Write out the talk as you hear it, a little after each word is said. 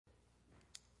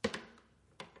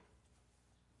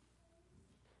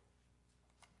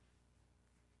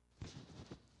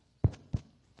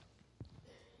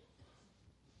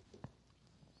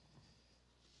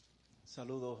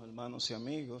Saludos hermanos y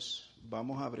amigos.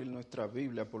 Vamos a abrir nuestra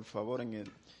Biblia, por favor,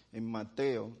 en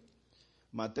Mateo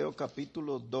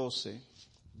capítulo 12.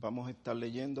 Vamos a estar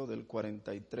leyendo del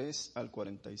 43 al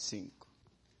 45.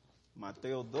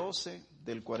 Mateo 12,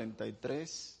 del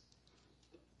 43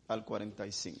 al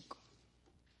 45.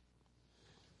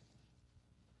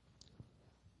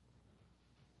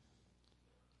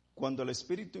 Cuando el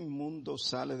espíritu inmundo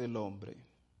sale del hombre,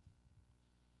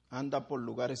 anda por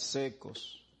lugares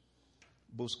secos,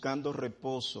 buscando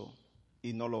reposo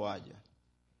y no lo halla.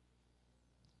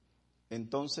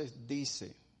 Entonces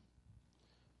dice: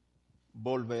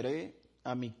 volveré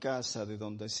a mi casa de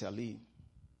donde salí,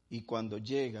 y cuando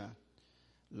llega,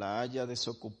 la halla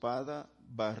desocupada,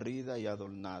 barrida y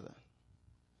adornada.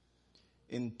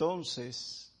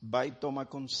 Entonces va y toma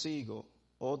consigo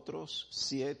otros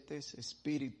 7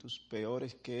 espíritus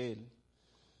peores que él,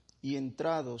 y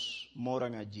entrados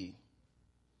moran allí.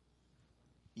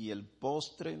 Y el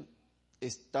postre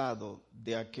estado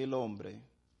de aquel hombre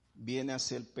viene a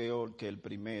ser peor que el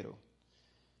primero.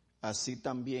 Así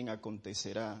también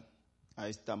acontecerá a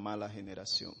esta mala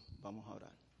generación. Vamos a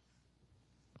orar.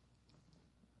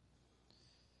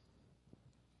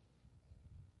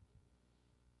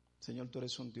 Señor, tú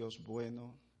eres un Dios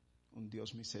bueno, un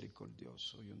Dios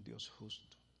misericordioso y un Dios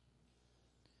justo.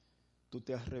 Tú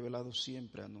te has revelado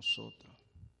siempre a nosotros.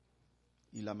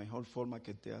 Y la mejor forma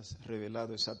que te has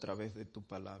revelado es a través de tu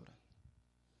palabra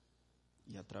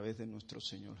y a través de nuestro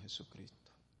Señor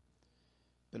Jesucristo.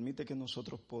 Permite que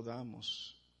nosotros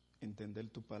podamos entender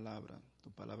tu palabra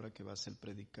que va a ser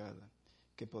predicada,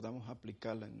 que podamos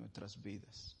aplicarla en nuestras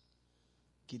vidas.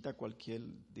 Quita cualquier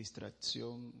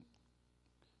distracción,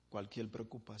 cualquier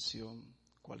preocupación,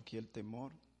 cualquier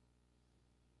temor,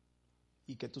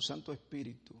 y que tu Santo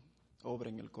Espíritu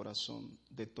obre en el corazón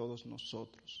de todos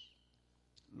nosotros,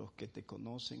 los que te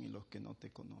conocen y los que no te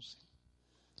conocen.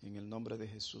 En el nombre de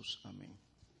Jesús, amén.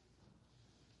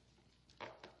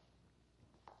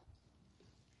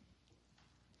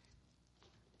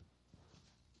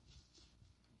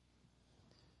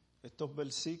 Estos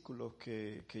versículos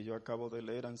que yo acabo de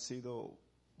leer han sido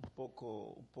un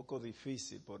poco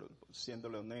difícil,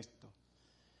 siéndole honesto.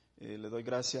 Le doy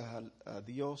gracias a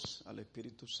Dios, al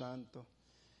Espíritu Santo.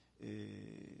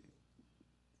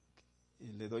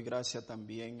 Le doy gracias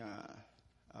también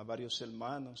a varios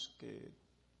hermanos que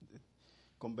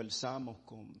conversamos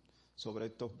sobre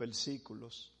estos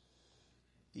versículos.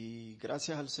 Y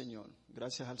gracias al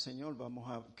Señor, vamos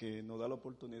a que nos da la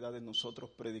oportunidad de nosotros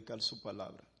predicar su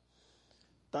palabra.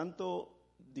 Tanto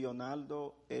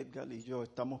Dionaldo, Edgar y yo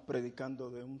estamos predicando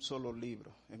de un solo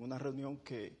libro, en una reunión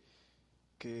que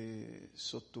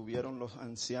sostuvieron los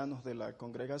ancianos de la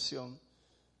congregación.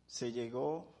 Se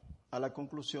llegó a la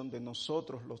conclusión de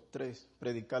nosotros los 3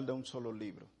 predicar de un solo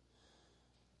libro.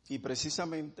 Y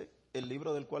precisamente el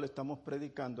libro del cual estamos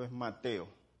predicando es Mateo.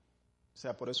 O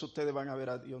sea, por eso ustedes van a ver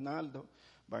a Dionaldo,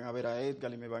 van a ver a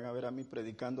Edgar y me van a ver a mí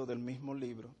predicando del mismo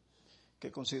libro, que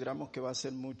consideramos que va a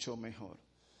ser mucho mejor.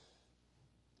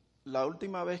 La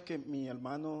última vez que mi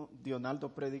hermano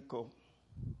Dionaldo predicó,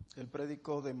 él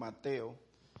predicó de Mateo,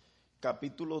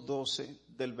 capítulo 12,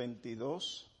 del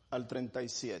 22 al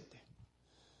 37.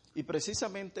 Y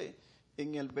precisamente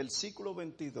en el versículo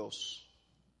 22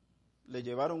 le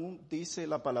llevaron dice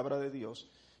la palabra de Dios,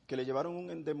 que le llevaron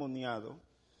un endemoniado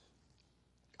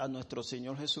a nuestro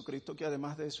Señor Jesucristo, que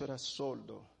además de eso era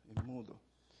sordo y mudo.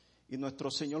 Y nuestro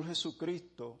Señor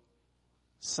Jesucristo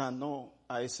sanó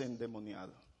a ese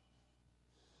endemoniado.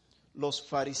 Los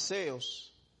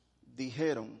fariseos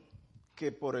dijeron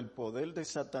que por el poder de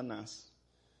Satanás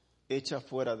echa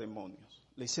fuera demonios.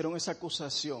 Le hicieron esa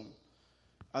acusación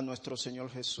a nuestro Señor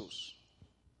Jesús.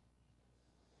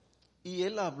 Y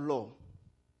él habló,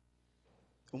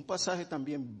 un pasaje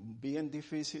también bien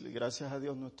difícil, y gracias a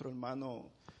Dios nuestro hermano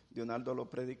Dionaldo lo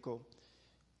predicó.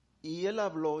 Y él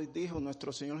habló y dijo,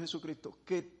 nuestro Señor Jesucristo,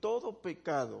 que todo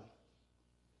pecado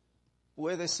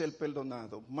puede ser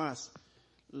perdonado, mas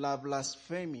la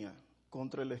blasfemia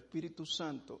contra el Espíritu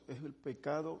Santo es el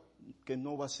pecado que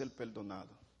no va a ser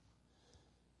perdonado.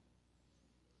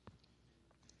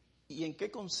 ¿Y en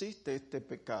qué consiste este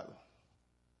pecado?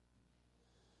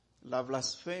 La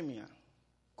blasfemia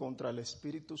contra el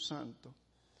Espíritu Santo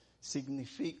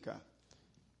significa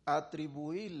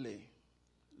atribuirle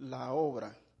la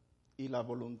obra y la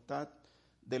voluntad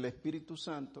del Espíritu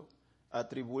Santo,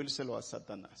 atribuírselo a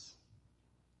Satanás.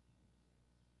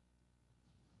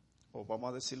 O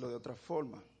vamos a decirlo de otra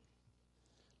forma,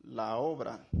 la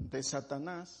obra de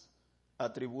Satanás,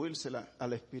 atribuírsela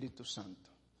al Espíritu Santo.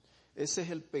 Ese es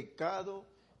el pecado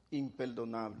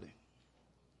imperdonable.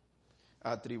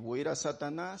 Atribuir a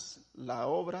Satanás la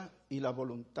obra y la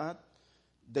voluntad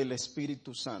del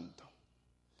Espíritu Santo.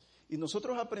 Y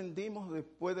nosotros aprendimos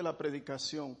después de la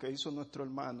predicación que hizo nuestro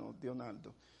hermano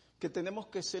Dionaldo, que tenemos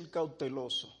que ser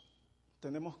cautelosos.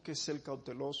 Tenemos que ser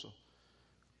cautelosos.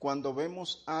 Cuando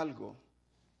vemos algo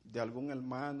de algún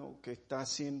hermano que está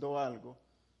haciendo algo,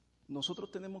 nosotros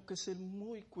tenemos que ser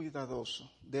muy cuidadosos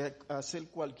de hacer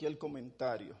cualquier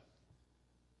comentario.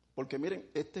 Porque miren,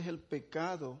 este es el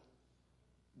pecado,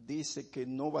 dice que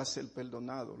no va a ser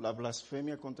perdonado, la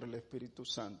blasfemia contra el Espíritu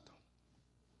Santo.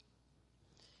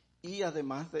 Y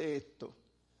además de esto,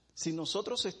 si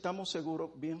nosotros estamos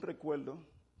seguros, bien recuerdo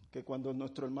que cuando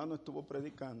nuestro hermano estuvo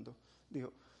predicando,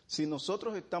 dijo, si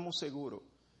nosotros estamos seguros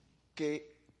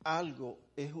que algo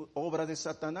es obra de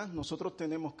Satanás, nosotros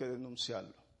tenemos que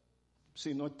denunciarlo.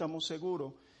 Si no estamos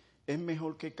seguros, es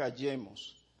mejor que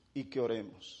callemos y que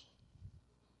oremos.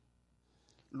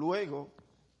 Luego,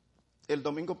 el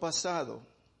domingo pasado,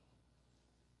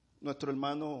 nuestro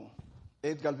hermano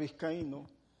Edgar Vizcaíno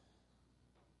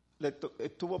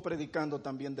estuvo predicando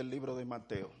también del libro de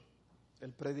Mateo.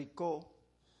 Él predicó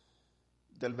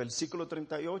del versículo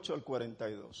 38 al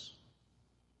 42.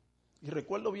 Y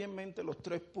recuerdo bienmente los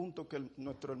 3 puntos que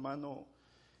nuestro hermano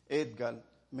Edgar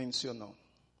mencionó.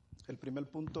 El primer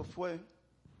punto fue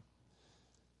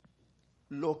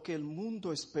lo que el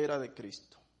mundo espera de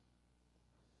Cristo.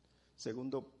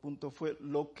 Segundo punto fue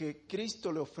lo que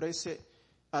Cristo le ofrece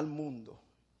al mundo.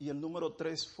 Y el número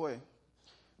 3 fue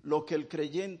lo que el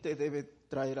creyente debe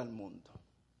traer al mundo.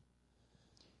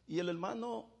 Y el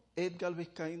hermano Edgar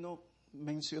Vizcaíno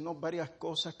mencionó varias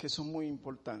cosas que son muy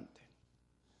importantes.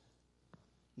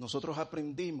 Nosotros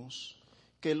aprendimos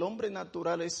que el hombre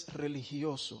natural es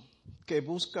religioso, que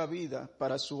busca vida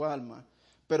para su alma,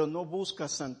 pero no busca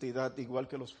santidad igual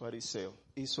que los fariseos.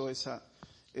 Hizo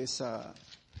esa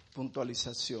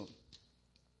puntualización.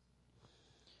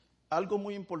 Algo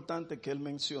muy importante que él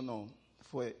mencionó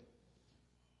fue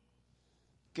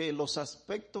que los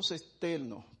aspectos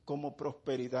externos como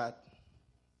prosperidad,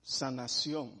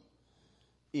 sanación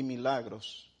y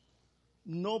milagros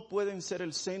no pueden ser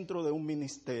el centro de un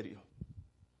ministerio.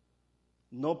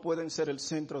 No pueden ser el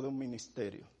centro de un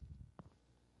ministerio.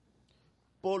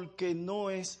 Porque no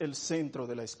es el centro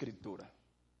de la Escritura.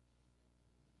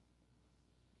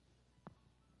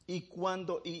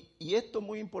 Y esto es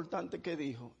muy importante que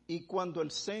dijo, y cuando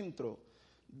el centro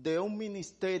de un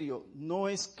ministerio no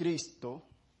es Cristo,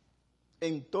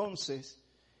 entonces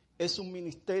es un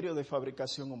ministerio de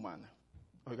fabricación humana.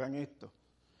 Oigan esto,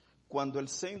 cuando el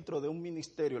centro de un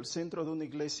ministerio, el centro de una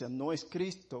iglesia no es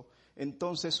Cristo,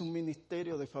 entonces es un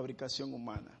ministerio de fabricación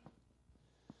humana.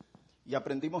 Y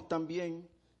aprendimos también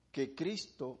que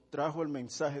Cristo trajo el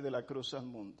mensaje de la cruz al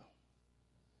mundo.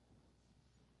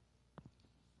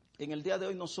 En el día de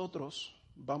hoy nosotros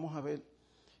vamos a ver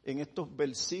en estos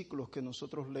versículos que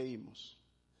nosotros leímos.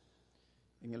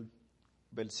 En el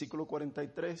versículo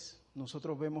 43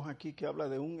 nosotros vemos aquí que habla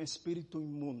de un espíritu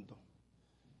inmundo.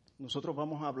 Nosotros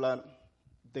vamos a hablar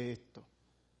de esto.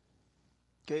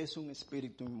 ¿Qué es un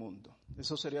espíritu inmundo?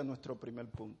 Eso sería nuestro primer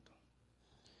punto.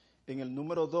 En el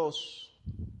número 2,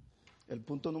 el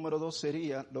punto número 2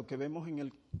 sería lo que vemos en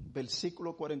el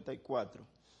versículo 44,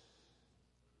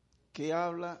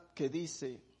 que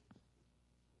dice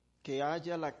que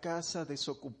haya la casa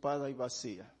desocupada y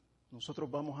vacía. Nosotros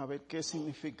vamos a ver qué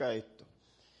significa esto.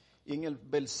 Y en el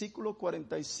versículo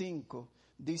 45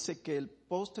 dice que el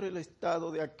postre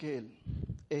estado de aquel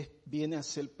viene a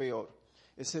ser peor.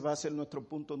 Ese va a ser nuestro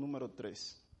punto número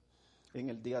 3 en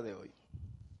el día de hoy.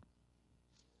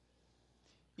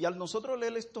 Y al nosotros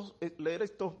leer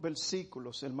estos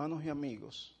versículos, hermanos y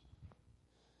amigos,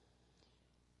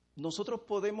 nosotros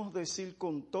podemos decir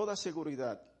con toda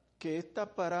seguridad que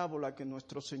esta parábola que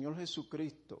nuestro Señor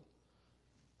Jesucristo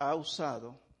ha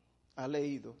usado, ha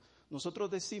leído, nosotros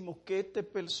decimos que este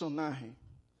personaje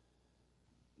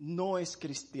no es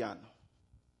cristiano.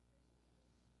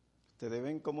 Ustedes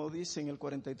ven como dice en el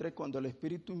 43, cuando el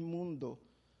espíritu inmundo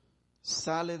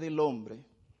sale del hombre,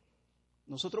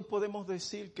 nosotros podemos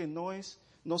decir que no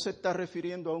se está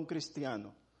refiriendo a un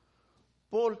cristiano.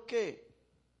 ¿Por qué?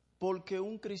 Porque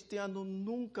un cristiano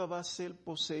nunca va a ser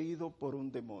poseído por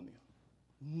un demonio.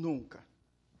 Nunca.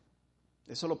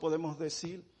 Eso lo podemos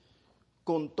decir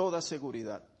con toda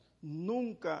seguridad.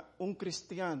 Nunca un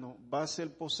cristiano va a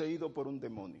ser poseído por un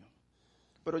demonio.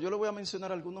 Pero yo le voy a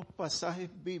mencionar algunos pasajes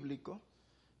bíblicos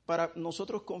para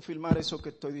nosotros confirmar eso que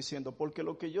estoy diciendo, porque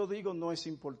lo que yo digo no es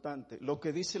importante, lo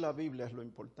que dice la Biblia es lo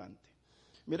importante.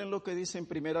 Miren lo que dice en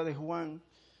Primera de Juan,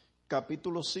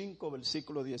 capítulo 5,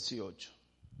 versículo 18.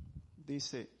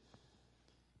 Dice,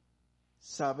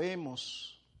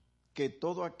 sabemos que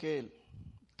todo aquel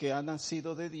que ha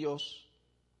nacido de Dios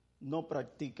no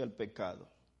practica el pecado.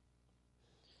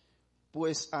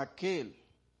 Pues aquel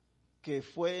que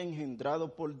fue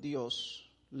engendrado por Dios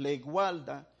le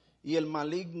guarda y el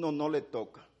maligno no le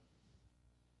toca.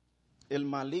 El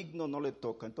maligno no le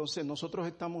toca. Entonces nosotros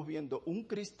estamos viendo un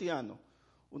cristiano,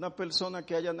 una persona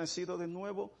que haya nacido de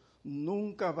nuevo,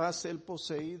 nunca va a ser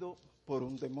poseído por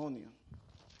un demonio.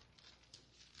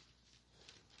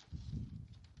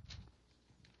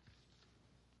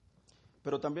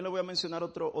 Pero también le voy a mencionar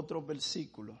otro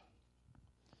versículo,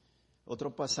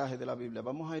 otro pasaje de la Biblia.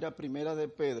 Vamos a ir a Primera de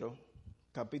Pedro,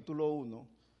 capítulo 1,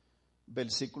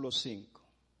 versículo 5.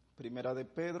 Primera de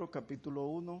Pedro, capítulo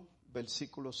 1,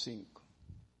 versículo 5.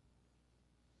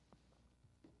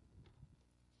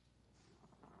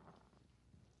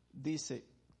 Dice,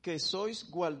 que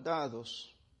sois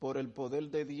guardados por el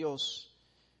poder de Dios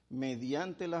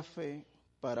mediante la fe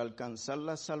para alcanzar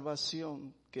la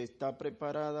salvación que está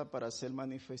preparada para ser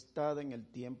manifestada en el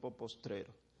tiempo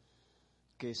postrero.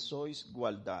 Que sois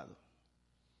guardados.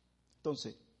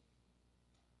 Entonces,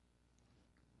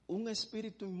 un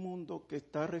espíritu inmundo que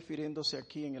está refiriéndose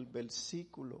aquí en el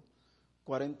versículo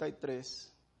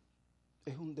 43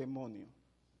 es un demonio.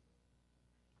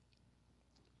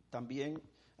 También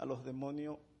a los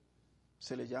demonios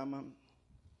se le llaman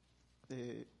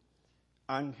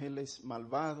ángeles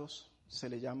malvados, se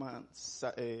le llama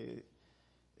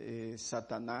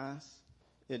Satanás,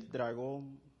 el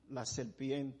dragón, la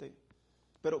serpiente.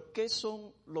 Pero, ¿qué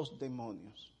son los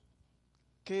demonios?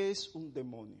 ¿Qué es un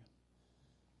demonio?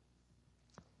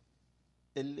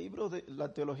 El libro de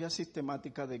la Teología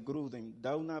Sistemática de Gruden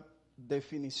da una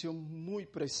definición muy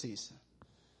precisa.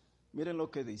 Miren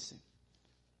lo que dice.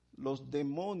 Los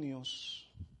demonios,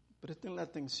 presten la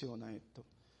atención a esto,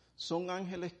 son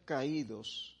ángeles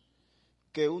caídos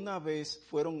que una vez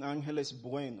fueron ángeles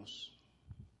buenos,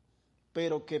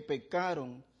 pero que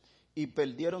pecaron y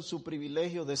perdieron su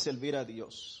privilegio de servir a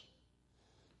Dios.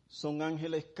 Son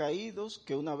ángeles caídos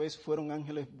que una vez fueron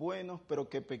ángeles buenos, pero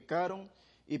que pecaron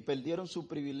y perdieron su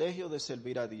privilegio de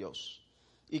servir a Dios.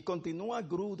 Y continúa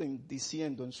Gruden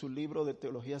diciendo en su libro de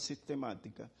Teología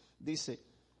Sistemática, dice,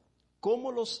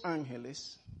 como los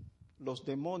ángeles, los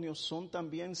demonios son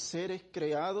también seres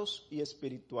creados y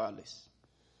espirituales,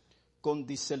 con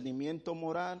discernimiento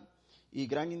moral y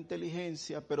gran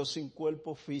inteligencia, pero sin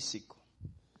cuerpo físico.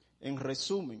 En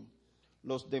resumen,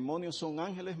 los demonios son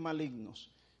ángeles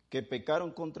malignos que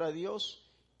pecaron contra Dios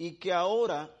y que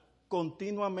ahora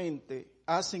continuamente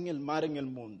hacen el mal en el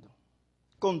mundo.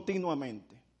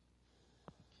 Continuamente.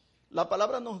 La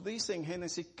palabra nos dice en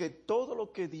Génesis que todo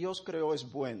lo que Dios creó es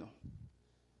bueno.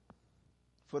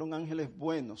 Fueron ángeles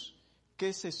buenos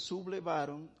que se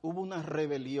sublevaron, hubo una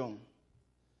rebelión.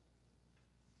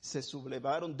 Se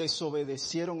sublevaron,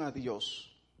 desobedecieron a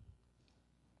Dios.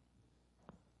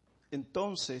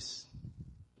 Entonces,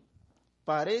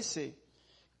 parece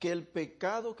que el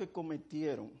pecado que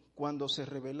cometieron cuando se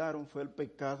rebelaron fue el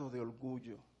pecado de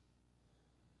orgullo.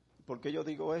 ¿Por qué yo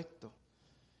digo esto?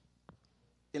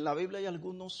 En la Biblia hay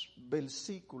algunos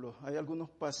versículos, hay algunos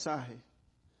pasajes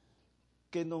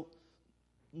que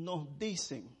nos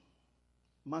dicen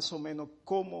más o menos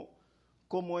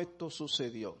cómo esto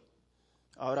sucedió.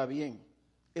 Ahora bien,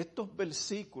 estos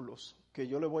versículos que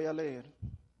yo le voy a leer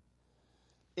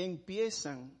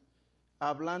empiezan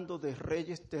hablando de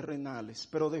reyes terrenales,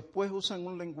 pero después usan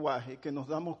un lenguaje que nos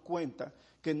damos cuenta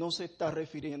que no se está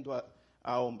refiriendo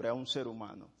a hombre, a un ser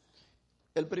humano.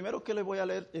 El primero que le voy a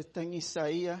leer está en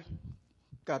Isaías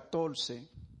 14,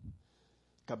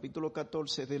 capítulo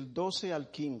 14, del 12 al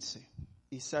 15.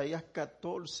 Isaías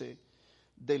 14,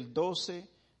 del 12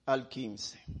 al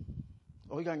 15.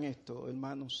 Oigan esto,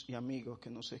 hermanos y amigos que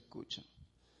nos escuchan.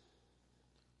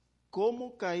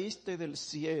 ¿Cómo caíste del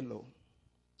cielo,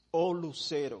 oh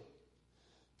lucero,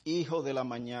 hijo de la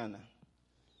mañana?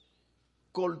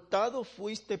 Cortado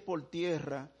fuiste por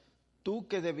tierra, tú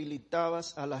que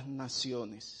debilitabas a las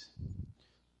naciones.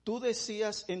 Tú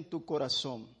decías en tu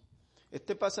corazón.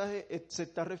 Este pasaje se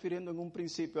está refiriendo en un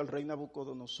principio al rey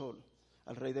Nabucodonosor,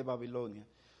 al rey de Babilonia.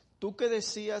 Tú que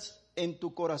decías en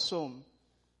tu corazón,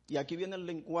 y aquí viene el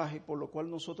lenguaje por lo cual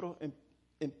nosotros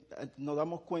nos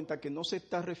damos cuenta que no se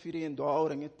está refiriendo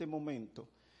ahora en este momento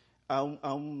a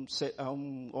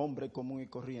un hombre común y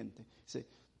corriente. Dice,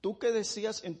 tú que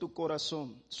decías en tu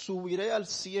corazón, subiré al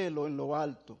cielo en lo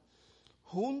alto,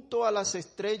 junto a las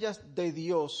estrellas de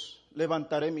Dios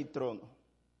levantaré mi trono.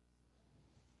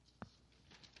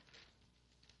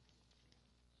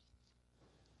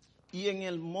 Y en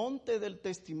el monte del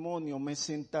testimonio me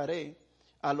sentaré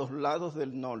a los lados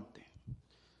del norte.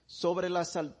 Sobre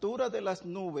las alturas de las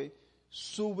nubes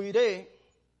subiré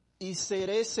y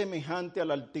seré semejante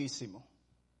al Altísimo.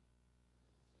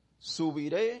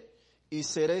 Subiré y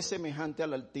seré semejante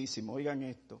al Altísimo. Oigan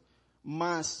esto.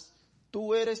 Mas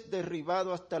tú eres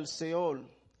derribado hasta el Seol,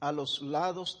 a los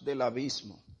lados del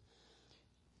abismo.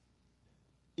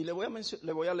 Y le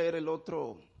voy a leer el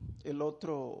otro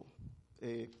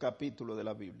capítulo de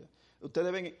la Biblia.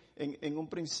 Ustedes ven en un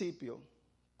principio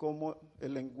cómo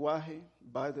el lenguaje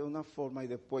va de una forma y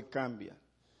después cambia.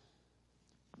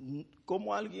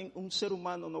 ¿Cómo un ser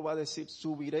humano no va a decir,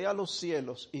 subiré a los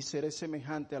cielos y seré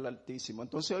semejante al Altísimo?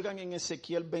 Entonces oigan en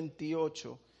Ezequiel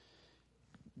 28,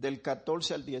 del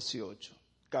 14 al 18.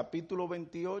 Capítulo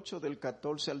 28, del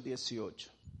 14 al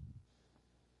 18.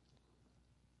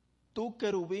 Tú,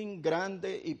 querubín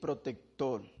grande y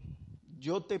protector,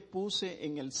 yo te puse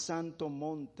en el santo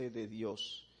monte de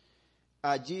Dios.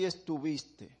 Allí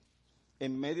estuviste,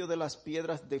 en medio de las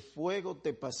piedras de fuego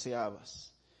te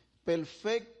paseabas.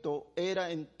 Perfecto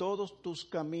era en todos tus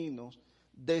caminos,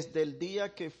 desde el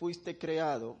día que fuiste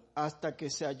creado hasta que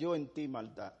se halló en ti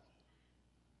maldad.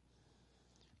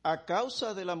 A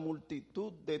causa de la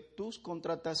multitud de tus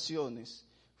contrataciones,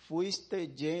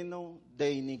 fuiste lleno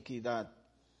de iniquidad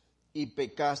y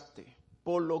pecaste,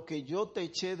 por lo que yo te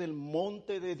eché del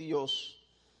monte de Dios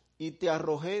y te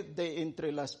arrojé de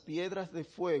entre las piedras de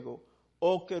fuego,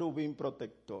 oh querubín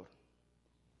protector.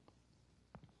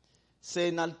 Se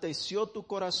enalteció tu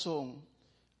corazón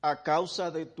a causa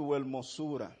de tu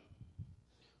hermosura.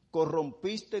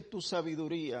 Corrompiste tu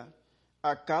sabiduría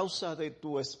a causa de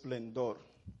tu esplendor.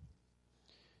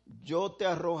 Yo te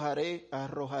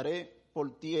arrojaré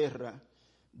por tierra,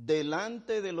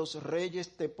 delante de los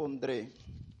reyes te pondré,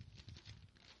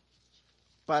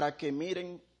 para que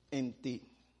miren en ti.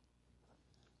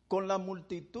 Con la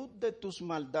multitud de tus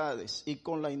maldades y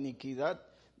con la iniquidad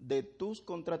de tus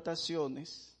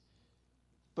contrataciones,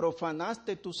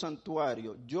 profanaste tu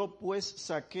santuario. Yo pues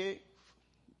saqué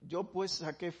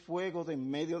fuego de en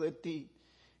medio de ti,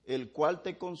 el cual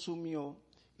te consumió,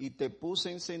 y te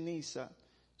puse en ceniza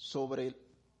sobre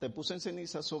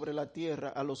la tierra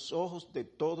a los ojos de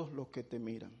todos los que te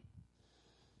miran.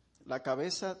 La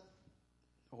cabeza,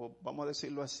 o vamos a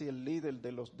decirlo así, el líder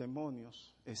de los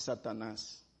demonios es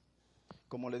Satanás.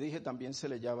 Como le dije, también se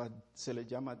le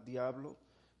llama diablo,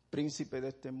 príncipe de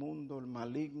este mundo, el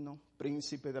maligno,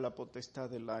 príncipe de la potestad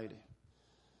del aire.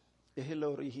 Es el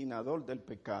originador del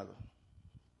pecado.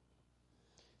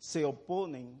 Se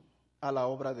oponen a la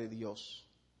obra de Dios,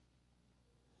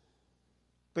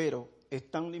 pero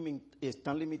están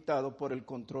limitados por el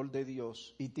control de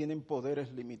Dios y tienen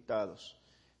poderes limitados.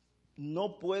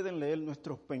 No pueden leer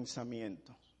nuestros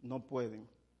pensamientos, no pueden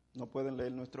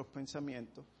leer nuestros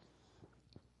pensamientos.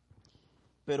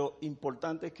 Pero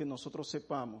importante es que nosotros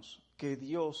sepamos que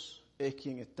Dios es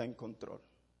quien está en control.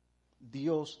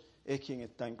 Dios es quien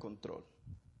está en control.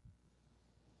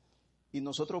 Y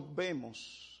nosotros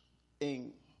vemos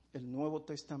en el Nuevo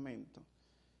Testamento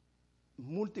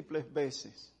múltiples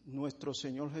veces nuestro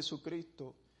Señor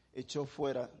Jesucristo echó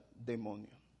fuera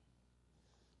demonios.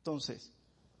 Entonces,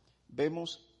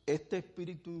 vemos este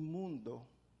espíritu inmundo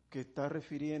que está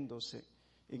refiriéndose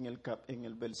en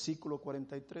el versículo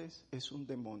 43, es un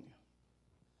demonio.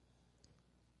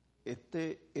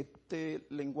 Este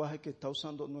lenguaje que está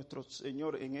usando nuestro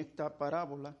Señor en esta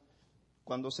parábola,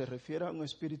 cuando se refiere a un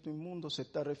espíritu inmundo, se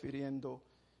está refiriendo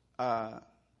a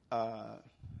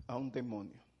un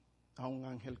demonio, a un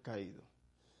ángel caído.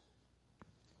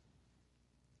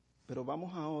 Pero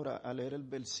vamos ahora a leer el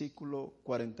versículo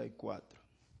 44.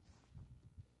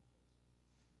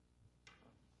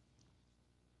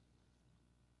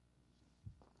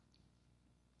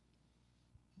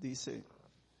 Dice,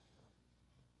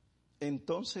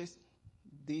 entonces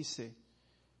dice,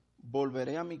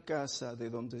 volveré a mi casa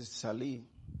de donde salí,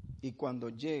 y cuando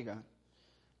llega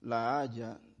la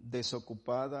haya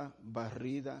desocupada,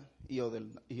 barrida y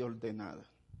ordenada.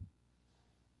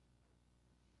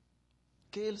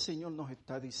 ¿Qué el Señor nos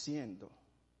está diciendo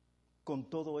con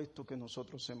todo esto que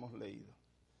nosotros hemos leído?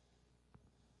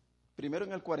 Primero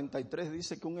en el 43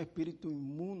 dice que un espíritu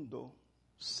inmundo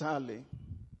sale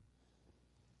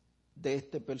de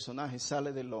este personaje,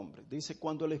 sale del hombre. Dice,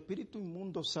 cuando el espíritu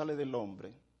inmundo sale del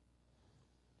hombre,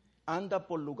 anda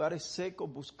por lugares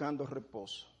secos buscando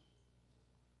reposo.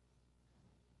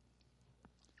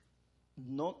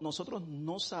 Nosotros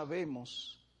no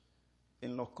sabemos,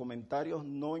 en los comentarios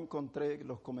no encontré,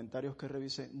 los comentarios que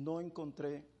revisé, no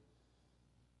encontré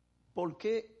por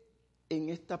qué en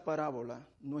esta parábola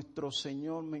nuestro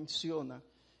Señor menciona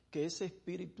que ese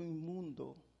espíritu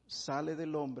inmundo sale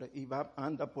del hombre y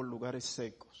anda por lugares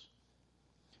secos.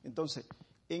 Entonces,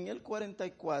 en el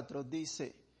 44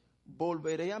 dice,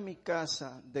 volveré a mi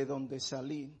casa de donde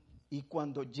salí, y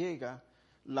cuando llega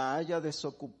la haya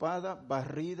desocupada,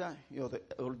 barrida y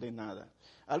ordenada.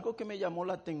 Algo que me llamó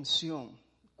la atención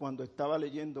cuando estaba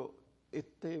leyendo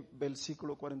este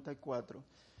versículo 44,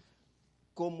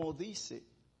 como dice,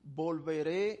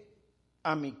 volveré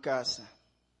a mi casa,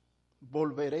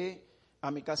 volveré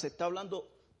a mi casa. Está hablando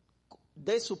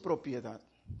de su propiedad,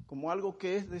 como algo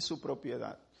que es de su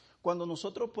propiedad. Cuando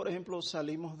nosotros, por ejemplo,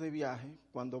 salimos de viaje,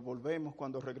 cuando volvemos,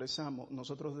 cuando regresamos,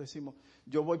 nosotros decimos,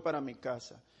 yo voy para mi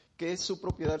casa, que es su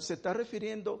propiedad. Se está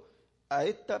refiriendo a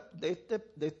de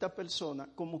esta persona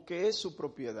como que es su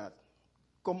propiedad,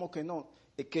 como que no,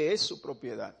 que es su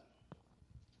propiedad.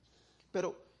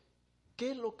 Pero,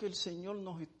 ¿qué es lo que el Señor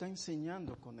nos está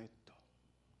enseñando con esto?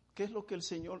 ¿Qué es lo que el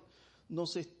Señor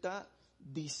nos está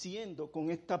diciendo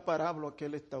con esta parábola que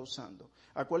Él está usando?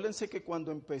 Acuérdense que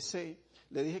cuando empecé,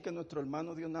 le dije que nuestro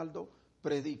hermano Dionaldo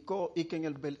predicó y que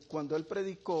cuando él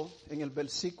predicó, en el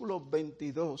versículo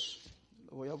 22,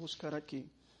 lo voy a buscar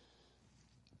aquí,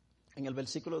 en el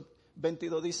versículo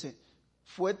 22 dice,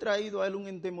 fue traído a él un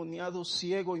endemoniado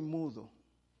ciego y mudo,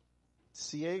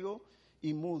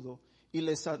 y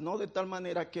le sanó de tal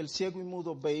manera que el ciego y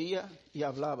mudo veía y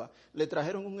hablaba. Le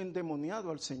trajeron un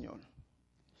endemoniado al Señor.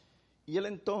 Y él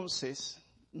entonces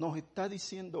nos está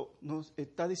diciendo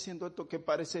esto que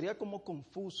parecería como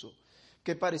confuso,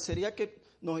 que parecería que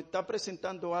nos está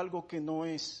presentando algo que no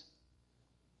es.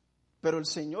 Pero el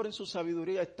Señor en su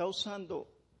sabiduría está usando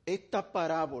esta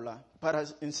parábola para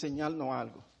enseñarnos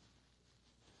algo.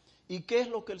 ¿Y qué es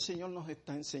lo que el Señor nos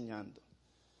está enseñando?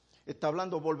 Está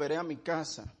hablando, volveré a mi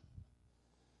casa.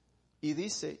 Y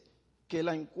dice que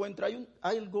la encuentra. Hay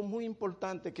algo muy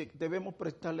importante que debemos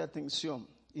prestarle atención.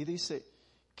 Y dice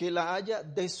que la haya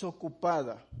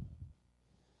desocupada,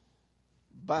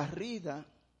 barrida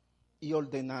y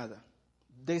ordenada.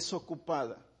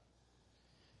 Desocupada.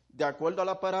 De acuerdo a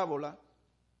la parábola,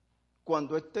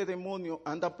 cuando este demonio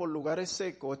anda por lugares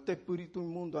secos, este espíritu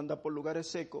inmundo anda por lugares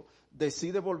secos,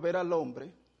 decide volver al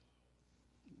hombre,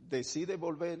 decide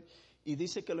volver y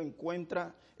dice que lo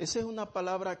encuentra. Esa es una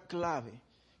palabra clave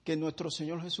que nuestro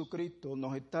Señor Jesucristo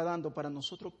nos está dando para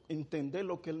nosotros entender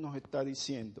lo que Él nos está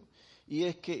diciendo. Y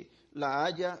es que la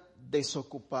haya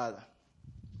desocupada.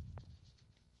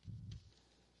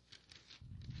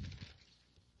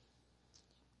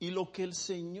 Y lo que el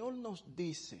Señor nos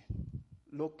dice,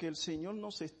 lo que el Señor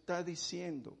nos está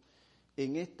diciendo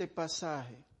en este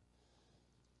pasaje,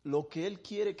 lo que Él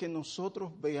quiere que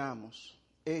nosotros veamos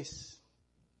es,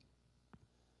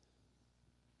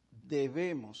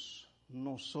 debemos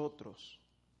nosotros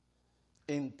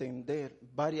entender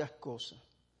varias cosas.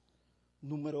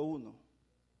 Número 1,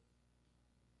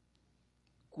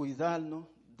 cuidarnos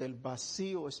del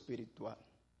vacío espiritual.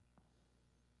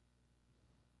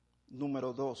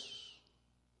 Número 2,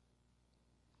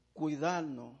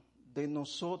 cuidarnos de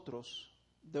nosotros,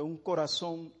 de un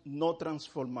corazón no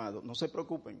transformado. No se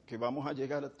preocupen, que vamos a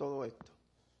llegar a todo esto.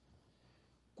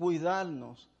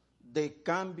 Cuidarnos de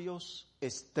cambios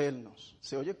externos.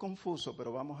 Se oye confuso,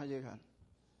 pero vamos a llegar.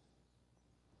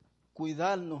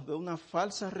 Cuidarnos de una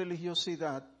falsa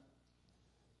religiosidad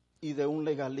y de un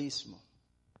legalismo.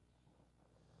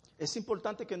 Es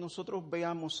importante que nosotros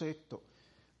veamos esto.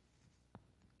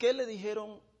 ¿Qué le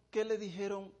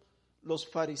dijeron los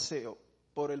fariseos?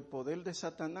 Por el poder de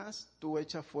Satanás, tú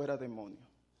echas fuera demonios.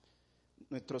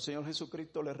 Nuestro Señor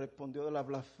Jesucristo le respondió de la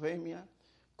blasfemia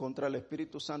contra el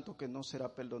Espíritu Santo que no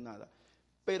será perdonada.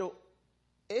 Pero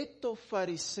estos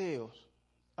fariseos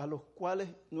a los cuales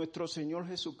nuestro Señor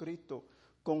Jesucristo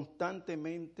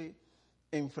constantemente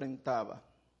enfrentaba,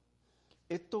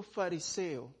 estos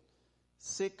fariseos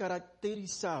se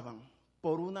caracterizaban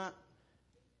por una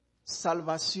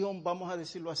salvación, vamos a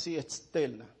decirlo así,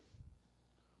 externa,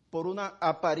 por una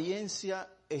apariencia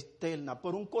externa,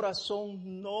 por un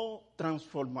corazón no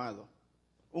transformado,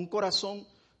 un corazón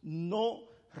no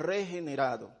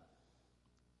regenerado.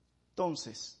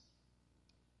 Entonces,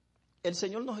 el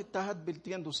Señor nos está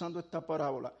advirtiendo, usando esta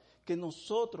parábola, que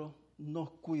nosotros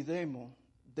nos cuidemos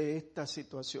de esta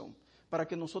situación, para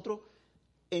que nosotros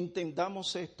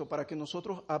entendamos esto, para que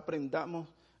nosotros aprendamos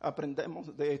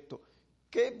de esto.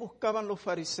 ¿Qué buscaban los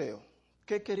fariseos?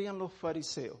 ¿Qué querían los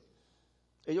fariseos?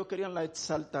 Ellos querían la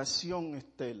exaltación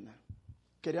externa,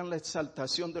 querían la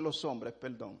exaltación de los hombres,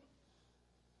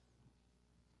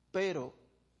 Pero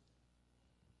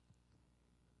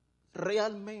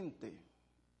realmente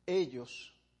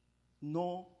ellos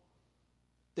no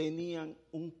tenían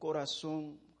un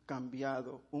corazón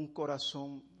cambiado, un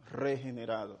corazón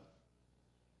regenerado.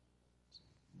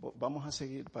 Vamos a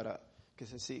seguir para que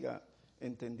se siga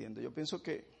entendiendo. Yo pienso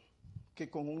que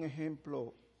con un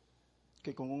ejemplo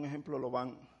que con un ejemplo lo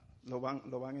van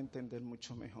a entender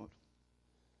mucho mejor.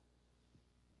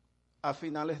 A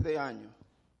finales de año,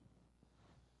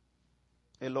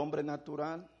 el hombre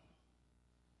natural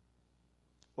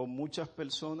o muchas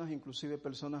personas, inclusive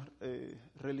personas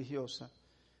religiosas,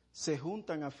 se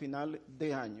juntan a final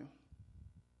de año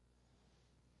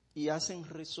y hacen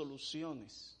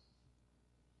resoluciones.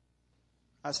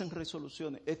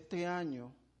 Este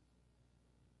año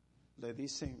le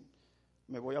dicen,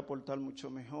 me voy a portar mucho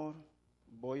mejor,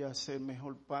 voy a ser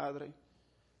mejor padre,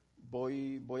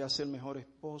 voy a ser mejor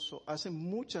esposo. Hacen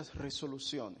muchas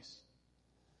resoluciones.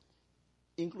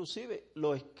 Inclusive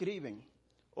lo escriben,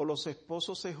 o los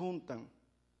esposos se juntan.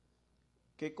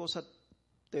 ¿Qué cosas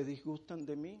te disgustan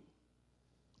de mí?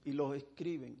 Y los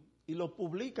escriben y lo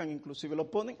publican, inclusive lo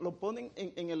ponen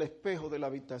en el espejo de la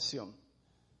habitación.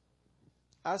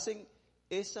 Hacen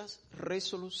esas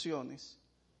resoluciones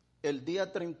el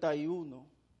día 31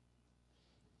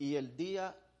 y el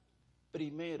día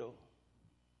 1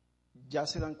 ya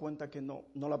se dan cuenta que no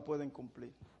la pueden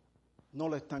cumplir, no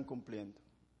la están cumpliendo.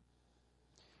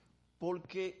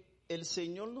 Porque el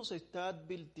Señor nos está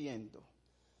advirtiendo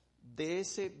de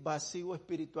ese vacío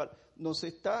espiritual, nos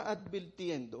está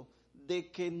advirtiendo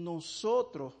de que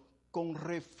nosotros, con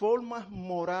reformas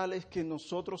morales que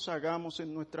nosotros hagamos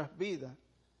en nuestras vidas,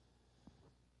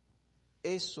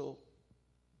 eso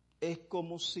es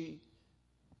como si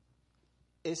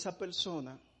esa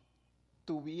persona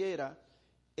tuviera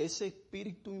ese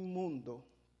espíritu inmundo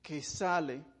que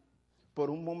sale por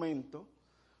un momento.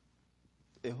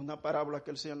 Es una parábola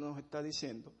que el Señor nos está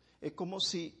diciendo. Es como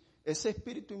si ese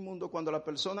espíritu inmundo, cuando la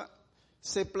persona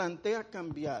se plantea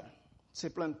cambiar,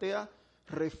 se plantea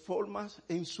reformas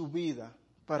en su vida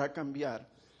para cambiar.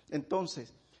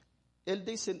 Entonces, Él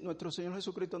dice, nuestro Señor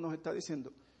Jesucristo nos está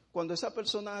diciendo, cuando esa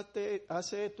persona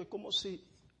hace esto, es como si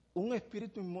un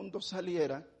espíritu inmundo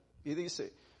saliera y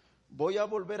dice, voy a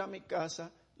volver a mi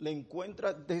casa, la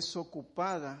encuentra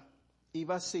desocupada y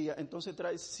vacía, entonces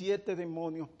trae 7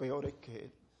 demonios peores que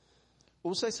él.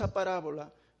 Usa esa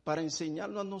parábola para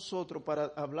enseñarnos a nosotros, para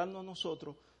hablarnos a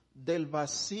nosotros del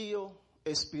vacío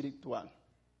espiritual.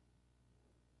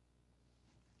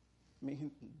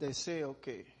 Deseo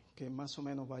que más o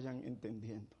menos vayan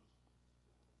entendiendo.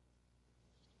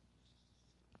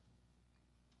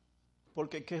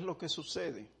 Porque ¿qué es lo que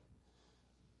sucede?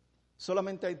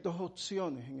 Solamente hay 2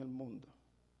 opciones en el mundo.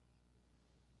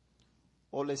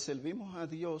 O le servimos a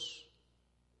Dios.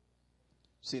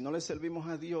 Si no le servimos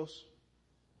a Dios,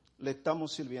 le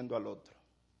estamos sirviendo al otro.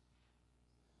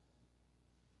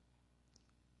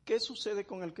 ¿Qué sucede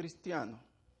con el cristiano?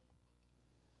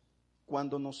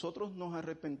 Cuando nosotros nos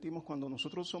arrepentimos, cuando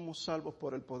nosotros somos salvos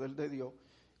por el poder de Dios,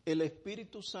 el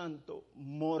Espíritu Santo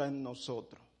mora en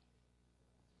nosotros.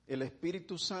 El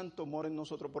Espíritu Santo mora en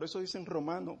nosotros. Por eso dice en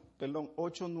Romanos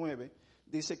 8:9,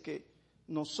 dice que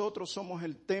nosotros somos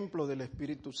el templo del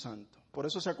Espíritu Santo. Por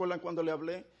eso se acuerdan cuando le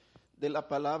hablé de la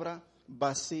palabra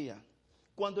vacía.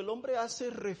 Cuando el hombre hace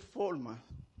reforma,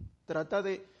 trata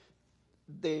de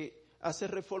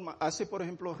hacer reforma, hace por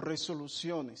ejemplo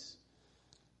resoluciones,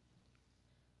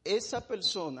 esa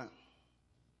persona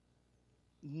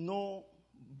no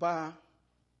va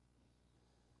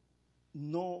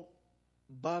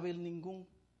a haber ningún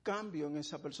cambio en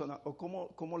esa persona. O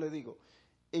como le digo,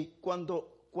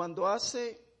 cuando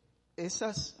hace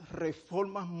esas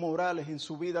reformas morales en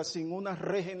su vida sin una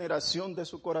regeneración de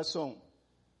su corazón,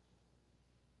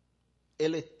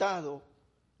 el estado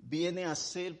viene a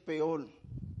ser peor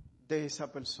de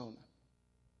esa persona.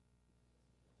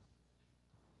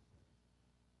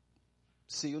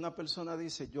 Si una persona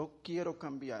dice, yo quiero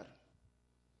cambiar,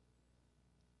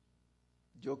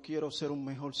 yo quiero ser un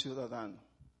mejor ciudadano,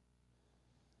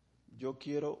 yo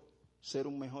quiero ser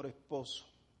un mejor esposo,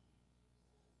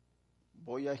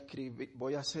 voy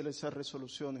a hacer esas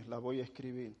resoluciones, las voy a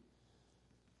escribir.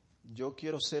 Yo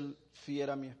quiero ser fiel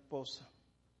a mi esposa.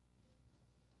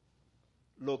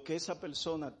 Lo que esa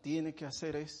persona tiene que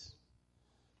hacer es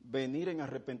venir en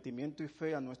arrepentimiento y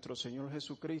fe a nuestro Señor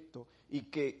Jesucristo y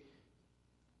que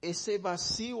ese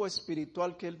vacío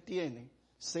espiritual que él tiene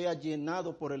sea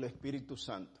llenado por el Espíritu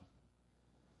Santo.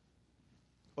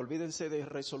 Olvídense de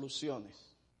resoluciones.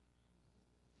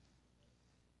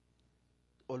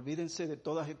 Olvídense de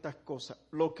todas estas cosas.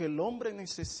 Lo que el hombre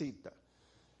necesita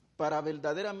para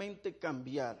verdaderamente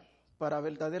cambiar, para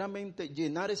verdaderamente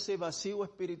llenar ese vacío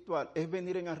espiritual, es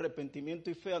venir en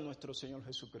arrepentimiento y fe a nuestro Señor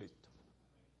Jesucristo.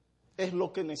 Es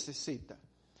lo que necesita.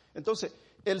 Entonces,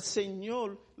 el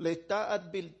Señor le está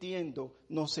advirtiendo,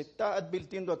 nos está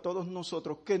advirtiendo a todos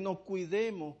nosotros que nos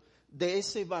cuidemos de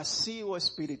ese vacío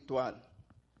espiritual.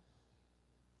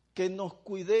 que nos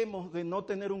cuidemos de no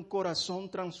tener un corazón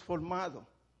transformado.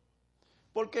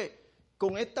 Porque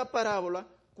con esta parábola,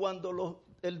 cuando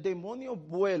el demonio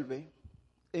vuelve,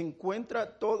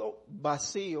 encuentra todo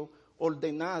vacío,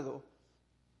 ordenado,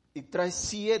 y trae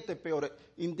 7 peores,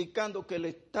 indicando que el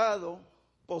estado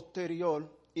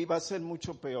posterior iba a ser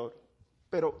mucho peor.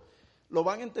 Pero lo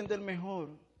van a entender mejor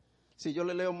si yo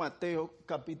le leo Mateo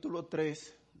capítulo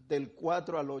 3, del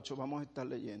 4 al 8, vamos a estar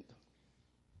leyendo.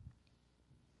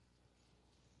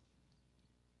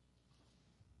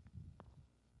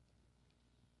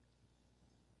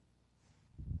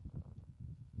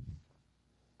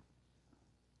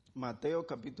 Mateo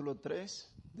capítulo 3,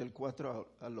 del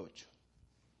 4 al 8.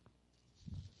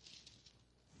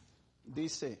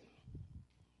 Dice,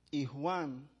 y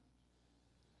Juan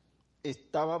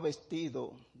estaba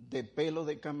vestido de pelo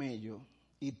de camello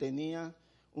y tenía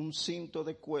un cinto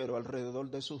de cuero alrededor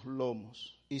de sus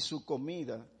lomos, y su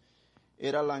comida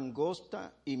era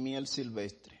langosta y miel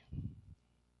silvestre.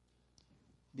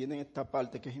 Viene esta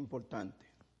parte que es importante.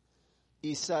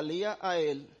 Y salía a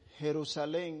él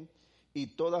Jerusalén y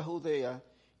toda Judea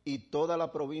y toda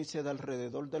la provincia de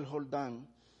alrededor del Jordán,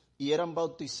 y eran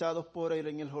bautizados por él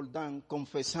en el Jordán,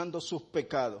 confesando sus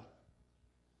pecados.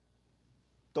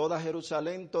 Toda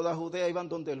Jerusalén, toda Judea iban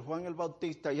donde el Juan el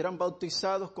Bautista y eran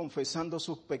bautizados confesando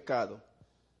sus pecados.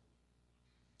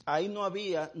 Ahí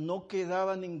no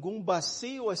quedaba ningún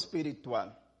vacío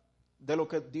espiritual de lo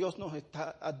que Dios nos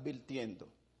está advirtiendo.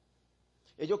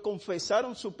 Ellos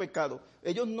confesaron su pecado.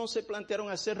 Ellos no se plantearon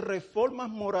hacer reformas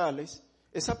morales.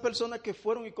 Esas personas que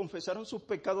fueron y confesaron sus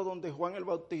pecados donde Juan el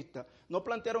Bautista, no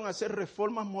plantearon hacer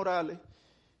reformas morales,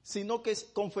 sino que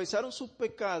confesaron sus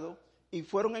pecados y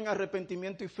fueron en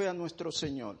arrepentimiento y fe a nuestro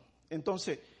Señor.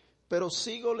 Entonces, pero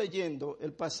sigo leyendo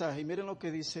el pasaje y miren lo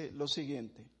que dice lo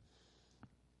siguiente.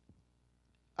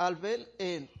 Al ver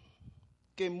él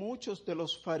que muchos de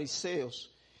los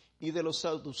fariseos y de los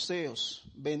saduceos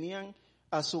venían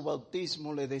a su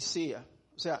bautismo, le decía,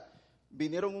 o sea,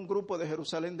 vinieron un grupo de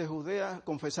Jerusalén, de Judea,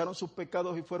 confesaron sus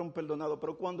pecados y fueron perdonados.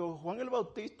 Pero cuando Juan el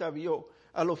Bautista vio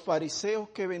a los fariseos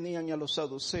que venían y a los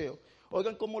saduceos,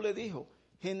 oigan cómo le dijo,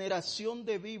 generación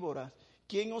de víboras,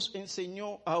 ¿quién os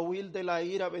enseñó a huir de la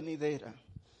ira venidera?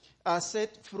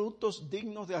 Haced frutos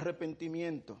dignos de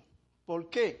arrepentimiento. ¿Por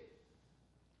qué?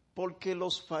 Porque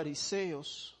los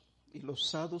fariseos y los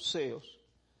saduceos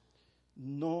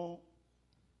no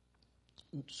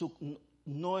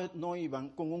iban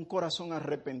con un corazón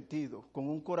arrepentido, con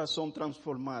un corazón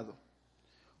transformado,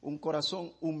 un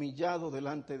corazón humillado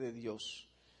delante de Dios.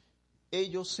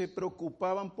 Ellos se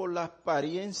preocupaban por la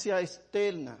apariencia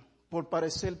externa, por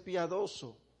parecer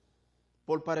piadoso,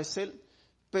 por parecer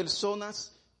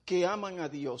personas que aman a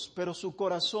Dios, pero su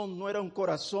corazón no era un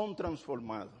corazón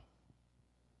transformado.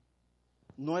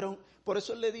 Por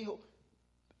eso él le dijo,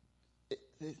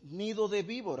 nido de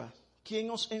víboras, ¿quién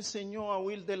os enseñó a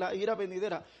huir de la ira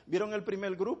venidera? ¿Vieron el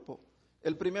primer grupo?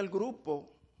 El primer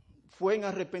grupo fue en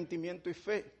arrepentimiento y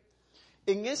fe.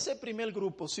 En ese primer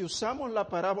grupo, si usamos la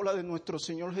parábola de nuestro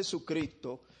Señor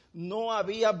Jesucristo, no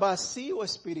había vacío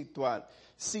espiritual.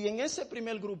 Si en ese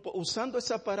primer grupo, usando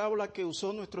esa parábola que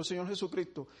usó nuestro Señor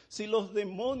Jesucristo, si los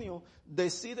demonios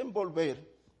deciden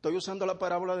volver, estoy usando la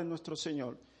parábola de nuestro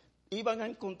Señor, no le iban a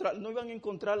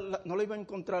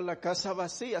encontrar la casa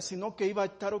vacía, sino que iba a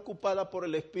estar ocupada por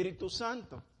el Espíritu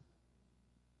Santo.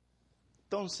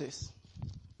 Entonces,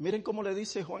 miren cómo le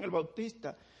dice Juan el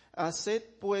Bautista,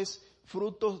 haced pues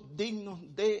frutos dignos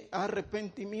de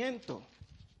arrepentimiento.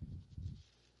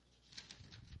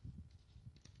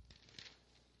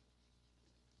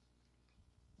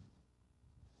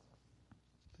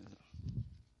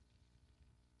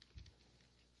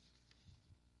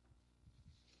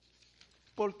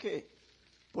 ¿Por qué?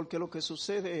 Porque lo que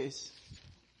sucede es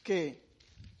que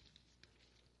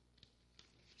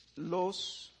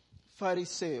los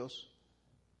fariseos,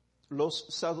 los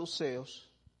saduceos,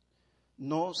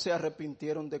 no se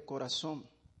arrepintieron de corazón.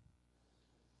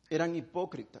 Eran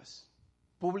hipócritas.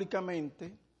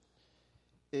 Públicamente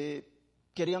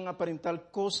querían aparentar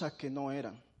cosas que no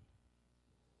eran.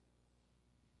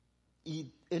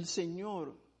 Y el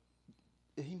Señor,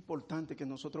 es importante que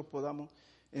nosotros podamos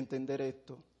entender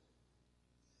esto.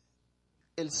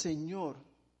 El Señor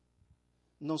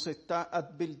nos está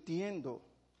advirtiendo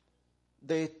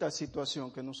de esta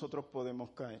situación que nosotros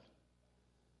podemos caer.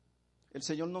 El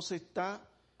Señor nos está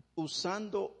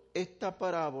usando esta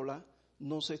parábola,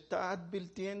 nos está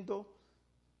advirtiendo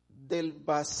del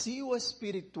vacío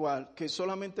espiritual que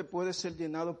solamente puede ser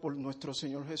llenado por nuestro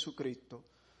Señor Jesucristo.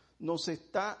 Nos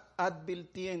está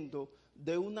advirtiendo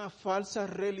de una falsa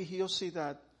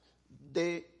religiosidad,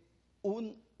 de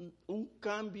un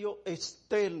cambio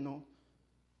externo,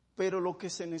 pero lo que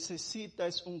se necesita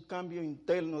es un cambio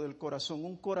interno del corazón,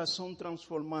 un corazón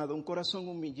transformado, un corazón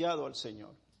humillado al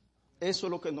Señor. Eso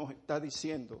es lo que nos está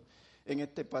diciendo en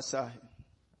este pasaje.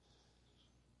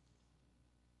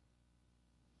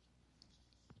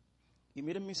 Y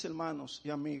miren, mis hermanos y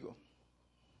amigos,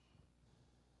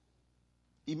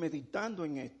 y meditando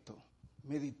en esto,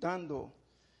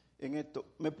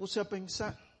 me puse a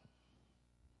pensar,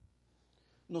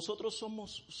 nosotros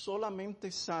somos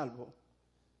solamente salvos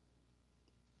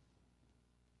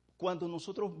cuando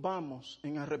nosotros vamos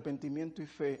en arrepentimiento y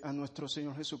fe a nuestro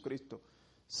Señor Jesucristo.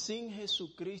 Sin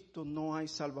Jesucristo no hay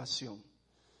salvación.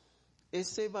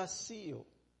 Ese vacío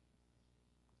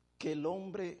que el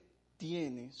hombre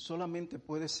tiene solamente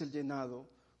puede ser llenado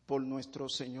por nuestro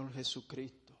Señor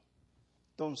Jesucristo.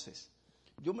 Entonces,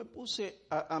 yo me puse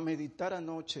a meditar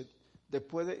anoche,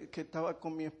 después de que estaba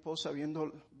con mi esposa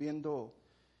viendo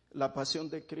La Pasión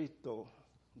de Cristo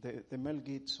de Mel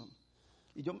Gibson.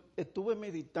 Y yo estuve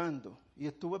meditando y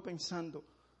estuve pensando,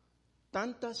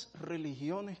 tantas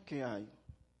religiones que hay,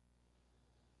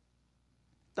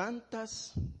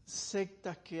 tantas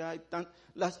sectas que hay,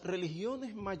 las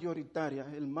religiones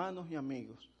mayoritarias, hermanos y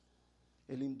amigos,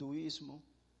 el hinduismo,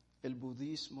 el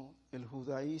budismo, el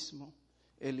judaísmo,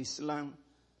 el islam,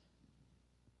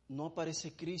 no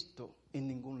aparece Cristo en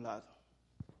ningún lado.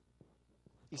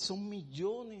 Y son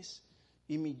millones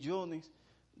y millones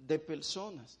de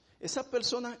personas. Esas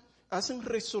personas hacen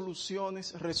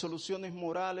resoluciones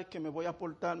morales, que me voy a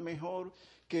portar mejor,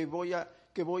 que voy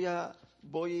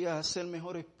a ser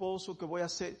mejor esposo, que voy a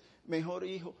ser mejor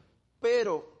hijo.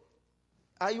 Pero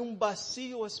hay un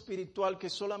vacío espiritual que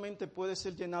solamente puede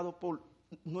ser llenado por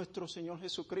nuestro Señor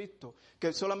Jesucristo,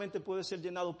 que solamente puede ser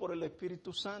llenado por el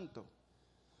Espíritu Santo.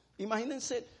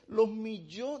 Imagínense los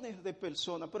millones de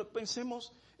personas, pero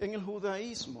pensemos en el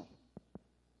judaísmo,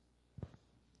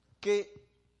 que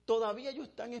todavía ellos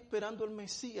están esperando el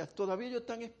Mesías,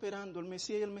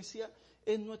 y el Mesías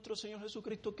es nuestro Señor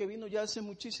Jesucristo, que vino ya hace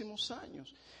muchísimos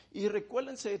años. Y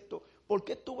recuérdense esto, ¿por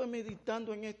qué estuve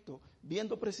meditando en esto?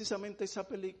 Viendo precisamente esa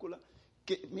película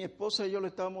que mi esposa y yo lo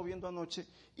estábamos viendo anoche,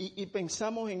 y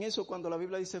pensamos en eso cuando la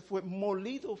Biblia dice,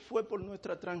 molido fue por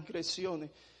nuestras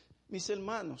transgresiones. Mis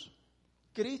hermanos,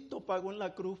 Cristo pagó en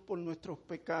la cruz por nuestros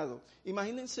pecados.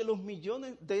 Imagínense los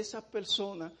millones de esas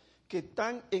personas que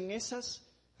están en esas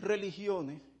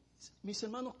religiones, mis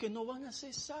hermanos, que no van a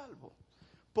ser salvos,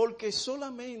 porque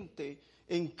solamente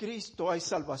en Cristo hay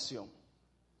salvación.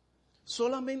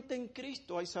 Solamente en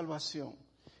Cristo hay salvación.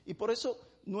 Y por eso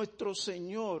nuestro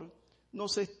Señor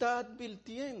nos está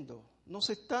advirtiendo, nos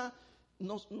está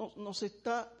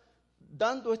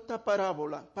dando esta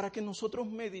parábola para que nosotros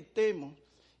meditemos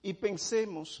y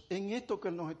pensemos en esto que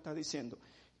Él nos está diciendo.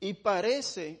 Y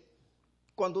parece,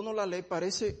 cuando uno la lee,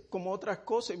 parece como otras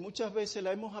cosas, y muchas veces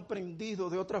la hemos aprendido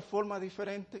de otra forma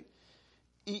diferente,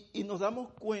 y nos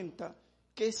damos cuenta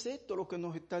que es esto lo que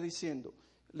nos está diciendo.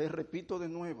 Les repito de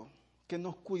nuevo, que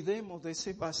nos cuidemos de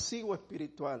ese vacío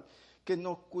espiritual, que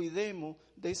nos cuidemos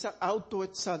de esa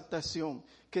autoexaltación,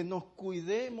 que nos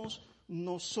cuidemos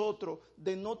nosotros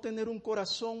de no tener un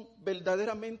corazón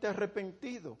verdaderamente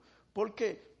arrepentido. ¿Por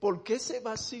qué? Porque ese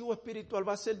vacío espiritual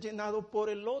va a ser llenado por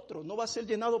el otro, no va a ser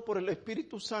llenado por el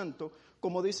Espíritu Santo,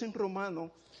 como dice en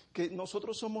Romanos, que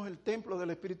nosotros somos el templo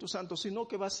del Espíritu Santo, sino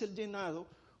que va a ser llenado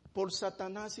por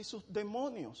Satanás y sus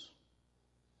demonios.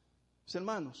 Mis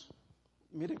hermanos,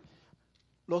 miren,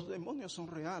 los demonios son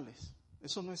reales,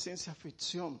 eso no es ciencia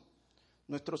ficción.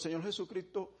 Nuestro Señor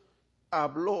Jesucristo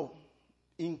habló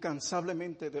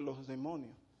incansablemente de los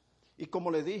demonios. Y como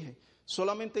le dije,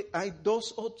 solamente hay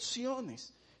dos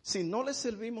opciones. Si no le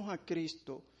servimos a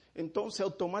Cristo, entonces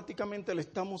automáticamente le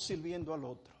estamos sirviendo al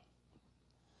otro.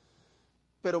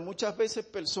 Pero muchas veces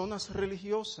personas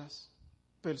religiosas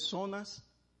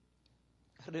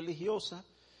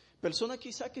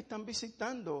quizás que están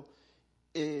visitando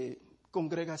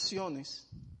congregaciones,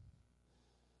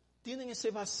 tienen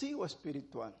ese vacío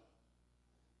espiritual.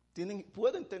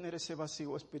 Pueden tener ese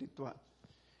vacío espiritual.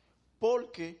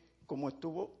 Porque, como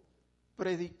estuvo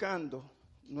predicando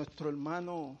nuestro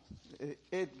hermano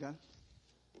Edgar,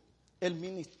 el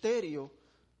ministerio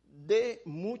de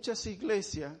muchas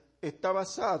iglesias está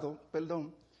basado,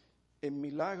 en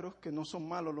milagros, que no son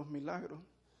malos los milagros,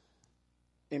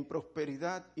 en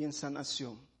prosperidad y en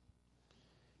sanación.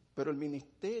 Pero el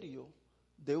ministerio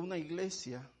de una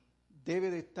iglesia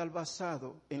debe de estar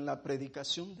basado en la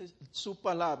predicación de su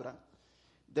palabra,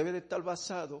 debe de estar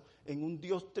basado en un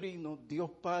Dios trino,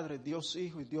 Dios Padre, Dios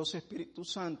Hijo y Dios Espíritu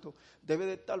Santo. Debe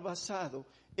de estar basado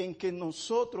en que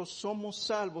nosotros somos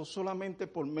salvos solamente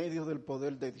por medio del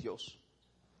poder de Dios.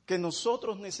 Que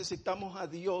nosotros necesitamos a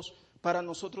Dios para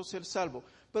nosotros ser salvos.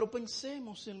 Pero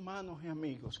pensemos, hermanos y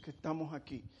amigos que estamos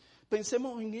aquí,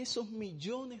 pensemos en esos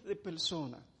millones de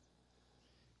personas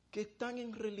que están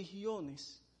en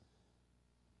religiones,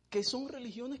 que son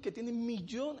religiones que tienen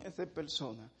millones de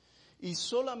personas, y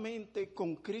solamente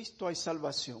con Cristo hay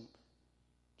salvación.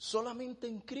 Solamente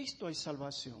en Cristo hay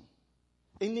salvación.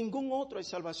 En ningún otro hay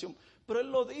salvación. Pero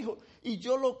Él lo dijo, y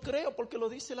yo lo creo porque lo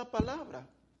dice la palabra.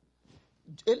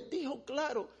 Él dijo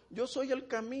claro, yo soy el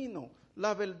camino,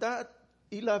 la verdad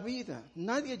y la vida.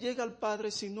 Nadie llega al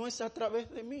Padre si no es a través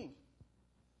de mí.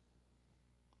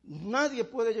 Nadie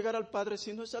puede llegar al Padre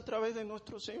si no es a través de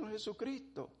nuestro Señor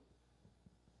Jesucristo.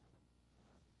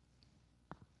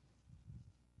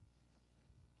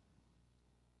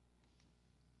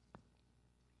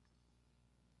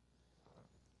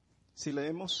 Si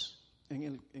leemos en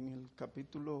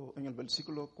el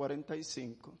versículo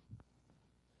 45,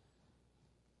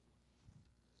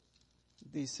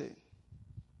 dice: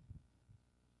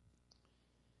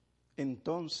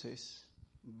 entonces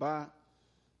va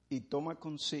y toma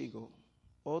consigo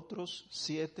otros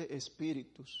 7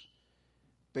 espíritus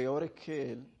peores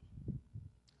que él,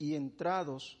 y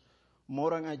entrados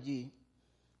moran allí,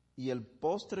 y el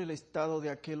postre el estado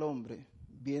de aquel hombre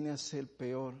viene a ser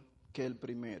peor que el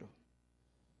primero.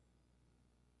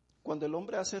 Cuando el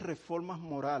hombre hace reformas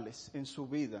morales en su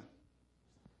vida,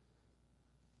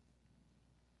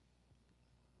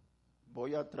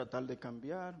 voy a tratar de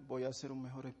cambiar, voy a ser un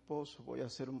mejor esposo, voy a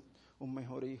ser un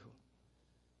mejor hijo.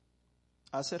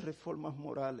 Hace reformas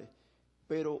morales,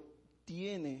 pero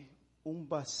tiene un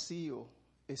vacío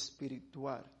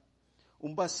espiritual.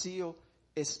 Un vacío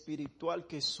espiritual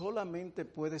que solamente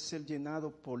puede ser llenado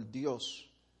por Dios,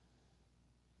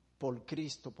 por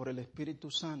Cristo, por el Espíritu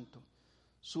Santo.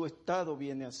 Su estado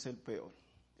viene a ser peor.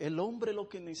 El hombre lo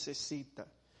que necesita,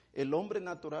 el hombre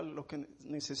natural lo que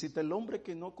necesita, el hombre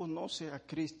que no conoce a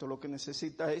Cristo lo que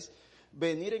necesita es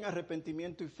venir en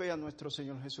arrepentimiento y fe a nuestro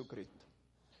Señor Jesucristo.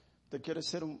 Usted quiere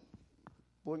ser un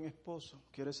buen esposo,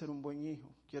 quiere ser un buen hijo,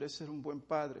 quiere ser un buen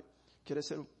padre, quiere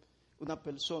ser una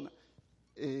persona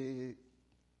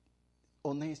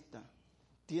honesta,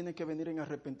 tiene que venir en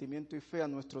arrepentimiento y fe a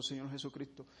nuestro Señor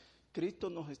Jesucristo. Cristo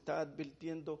nos está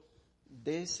advirtiendo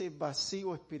de ese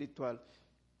vacío espiritual.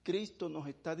 Cristo nos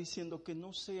está diciendo que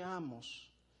no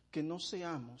seamos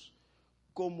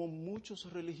como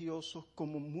muchos religiosos,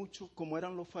 como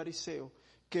eran los fariseos,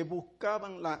 que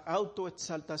buscaban la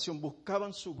autoexaltación,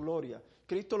 buscaban su gloria.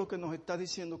 Cristo lo que nos está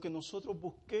diciendo es que nosotros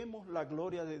busquemos la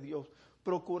gloria de Dios,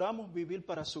 procuramos vivir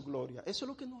para su gloria. Eso es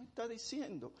lo que nos está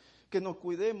diciendo, que nos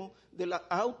cuidemos de la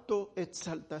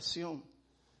autoexaltación,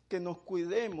 que nos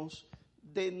cuidemos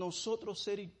de nosotros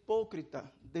ser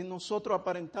hipócritas, de nosotros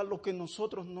aparentar lo que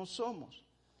nosotros no somos,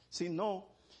 sino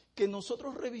que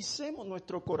nosotros revisemos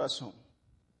nuestro corazón.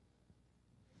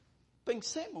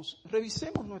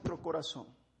 Revisemos nuestro corazón.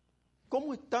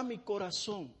 ¿Cómo está mi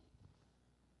corazón?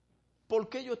 ¿Por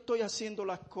qué yo estoy haciendo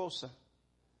las cosas?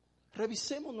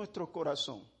 Revisemos nuestro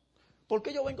corazón. ¿Por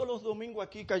qué yo vengo los domingos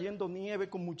aquí cayendo nieve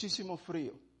con muchísimo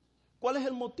frío? ¿Cuál es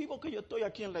el motivo que yo estoy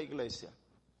aquí en la iglesia?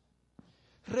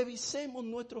 Revisemos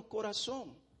nuestro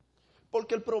corazón,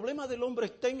 porque el problema del hombre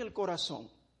está en el corazón.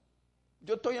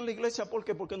 Yo estoy en la iglesia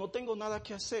porque no tengo nada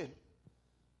que hacer.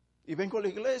 Y vengo a la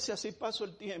iglesia, así paso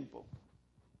el tiempo.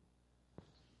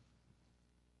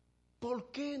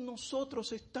 ¿Por qué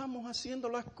nosotros estamos haciendo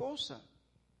las cosas?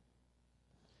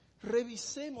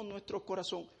 Revisemos nuestro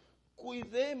corazón,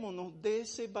 cuidémonos de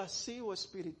ese vacío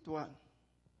espiritual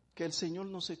que el Señor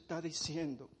nos está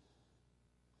diciendo.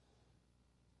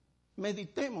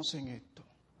 Meditemos en esto.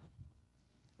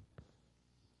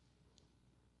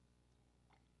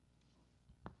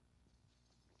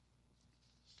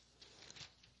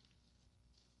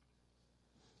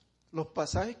 Los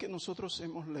pasajes que nosotros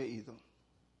hemos leído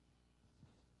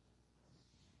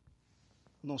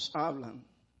nos hablan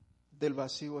del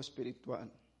vacío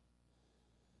espiritual.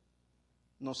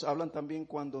 Nos hablan también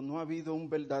cuando no ha habido un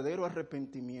verdadero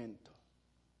arrepentimiento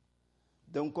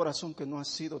de un corazón que no ha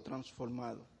sido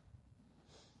transformado.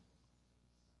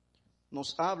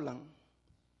 Nos hablan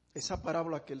esa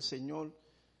parábola que el Señor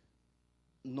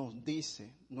nos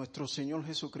dice, nuestro Señor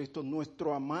Jesucristo,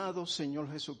 nuestro amado Señor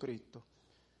Jesucristo,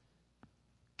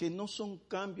 que no son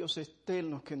cambios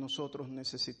externos que nosotros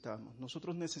necesitamos.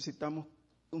 Nosotros necesitamos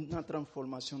una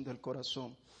transformación del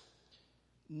corazón.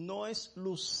 No es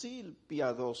lucir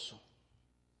piadoso.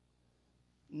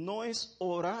 no es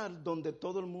orar donde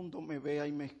todo el mundo me vea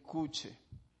y me escuche,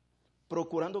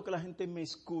 procurando que la gente me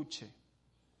escuche.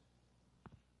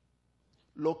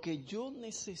 Lo que yo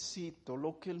necesito,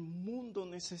 lo que el mundo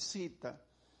necesita,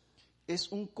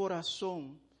 es un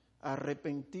corazón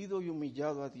arrepentido y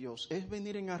humillado a Dios. Es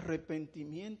venir en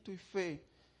arrepentimiento y fe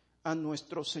a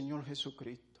nuestro Señor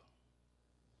Jesucristo.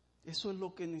 Eso es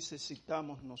lo que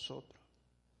necesitamos nosotros.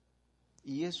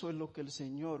 Y eso es lo que el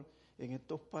Señor en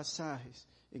estos pasajes,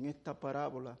 en esta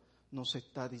parábola, nos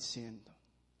está diciendo.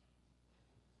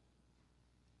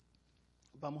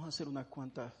 Vamos a hacer unas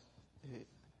cuantas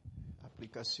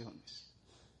aplicaciones.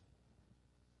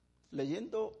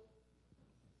 Leyendo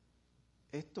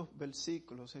estos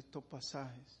versículos, estos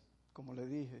pasajes, como le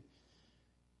dije,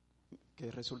 que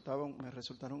me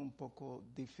resultaron un poco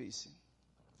difíciles.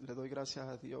 Le doy gracias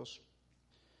a Dios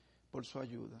por su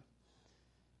ayuda.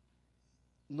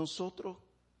 Nosotros,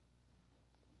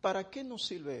 ¿para qué nos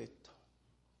sirve esto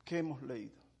que hemos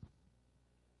leído?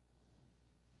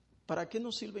 ¿Para qué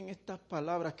nos sirven estas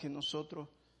palabras que nosotros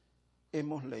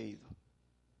hemos leído?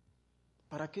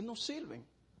 ¿Para qué nos sirven?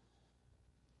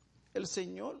 El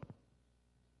Señor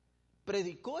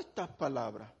predicó estas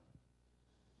palabras.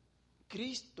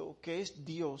 Cristo, que es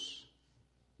Dios,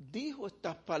 dijo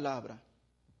estas palabras.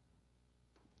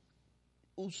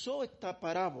 Usó esta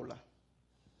parábola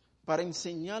para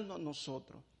enseñarnos a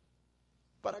nosotros.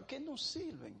 ¿Para qué nos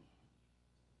sirven?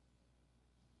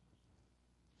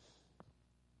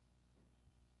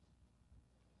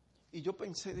 Y yo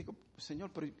pensé, digo,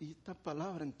 Señor, pero ¿y esta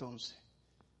palabra entonces?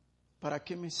 ¿Para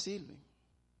qué me sirven?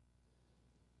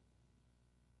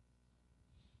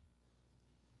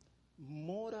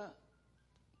 ¿Mora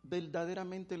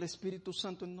verdaderamente el Espíritu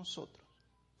Santo en nosotros?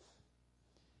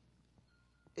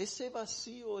 Ese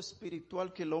vacío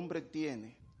espiritual que el hombre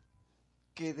tiene,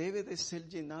 que debe de ser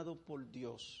llenado por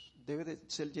Dios, debe de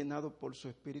ser llenado por su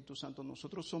Espíritu Santo.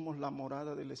 Nosotros somos la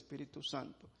morada del Espíritu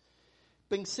Santo.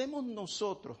 Pensemos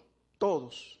nosotros,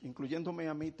 todos, incluyéndome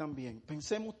a mí también,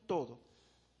 pensemos todos,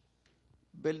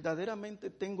 ¿verdaderamente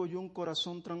tengo yo un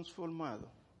corazón transformado?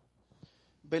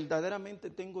 ¿Verdaderamente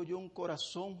tengo yo un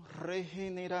corazón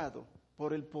regenerado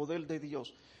por el poder de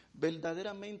Dios?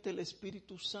 ¿Verdaderamente el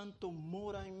Espíritu Santo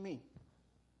mora en mí?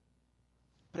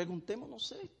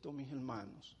 Preguntémonos esto, mis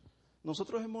hermanos.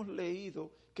 Nosotros hemos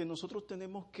leído que nosotros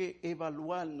tenemos que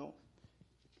evaluarnos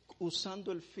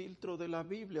usando el filtro de la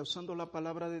Biblia, usando la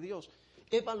palabra de Dios.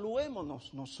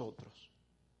 Evaluémonos nosotros.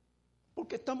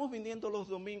 Porque estamos viniendo los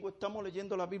domingos, estamos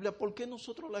leyendo la Biblia. ¿Por qué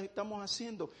nosotros las estamos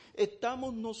haciendo?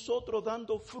 Estamos nosotros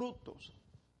dando frutos.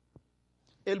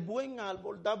 El buen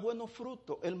árbol da buenos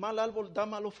frutos, el mal árbol da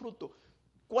malos frutos.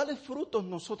 ¿Cuáles frutos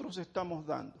nosotros estamos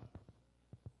dando?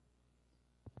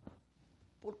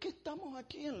 ¿Por qué estamos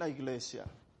aquí en la iglesia?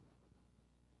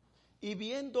 Y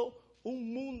viendo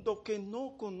un mundo que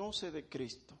no conoce de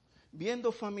Cristo,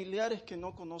 viendo familiares que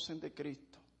no conocen de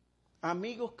Cristo,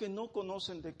 amigos que no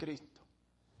conocen de Cristo.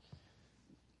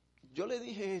 Yo le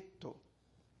dije esto,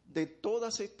 de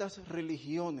todas estas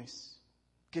religiones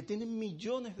que tienen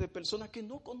millones de personas que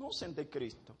no conocen de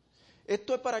Cristo.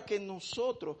 Esto es para que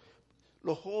nosotros,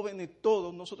 los jóvenes,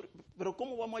 todos nosotros, pero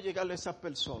 ¿cómo vamos a llegarle a esas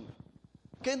personas?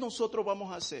 ¿Qué nosotros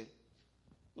vamos a hacer?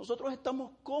 Nosotros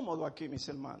estamos cómodos aquí, mis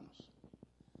hermanos.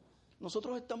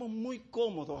 Nosotros estamos muy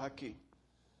cómodos aquí.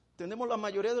 Tenemos la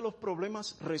mayoría de los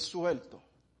problemas resueltos.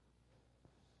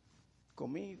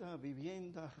 Comida,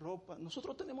 vivienda, ropa.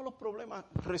 Nosotros tenemos los problemas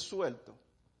resueltos.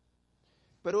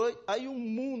 Pero hay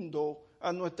un mundo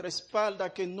a nuestra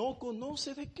espalda que no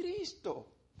conoce de Cristo.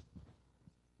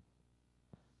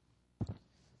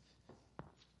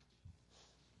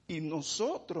 Y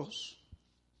nosotros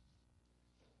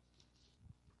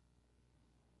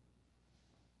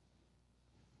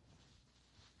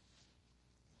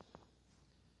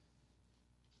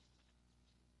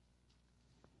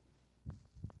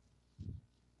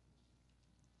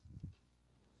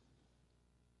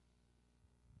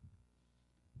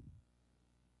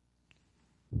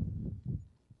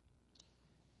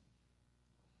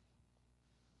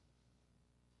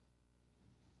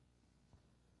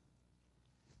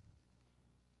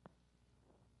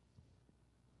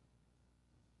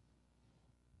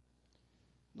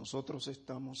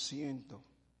estamos siendo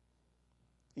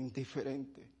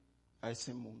indiferentes a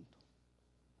ese mundo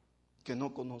que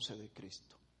no conoce de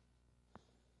Cristo.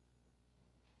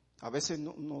 A veces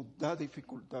nos da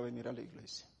dificultad venir a la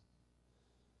iglesia.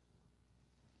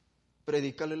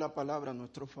 Predicarle la palabra a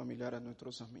nuestros familiares, a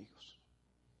nuestros amigos.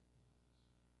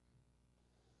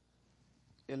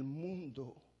 El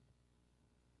mundo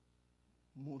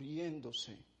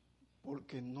muriéndose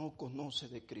porque no conoce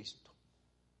de Cristo.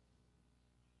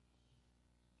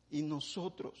 ¿Y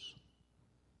nosotros?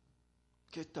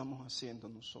 ¿Qué estamos haciendo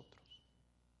nosotros?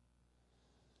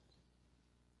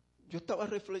 Yo estaba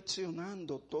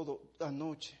reflexionando todo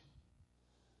anoche.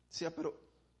 Decía, pero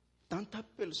tantas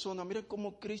personas, miren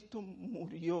cómo Cristo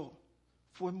murió,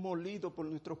 fue molido por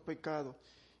nuestros pecados.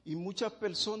 Y muchas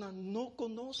personas no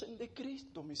conocen de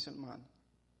Cristo, mis hermanos.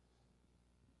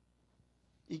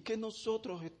 ¿Y qué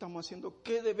nosotros estamos haciendo?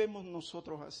 ¿Qué debemos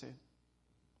nosotros hacer?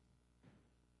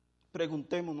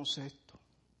 Preguntémonos esto.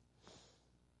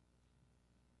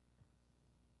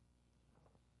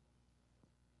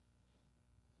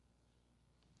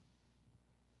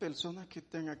 Personas que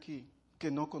estén aquí, que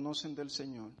no conocen del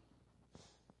Señor.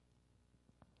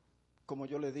 Como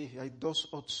yo le dije, hay dos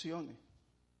opciones.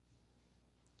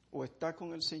 O estás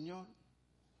con el Señor,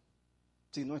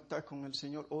 si no estás con el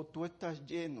Señor, o tú estás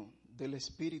lleno del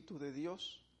Espíritu de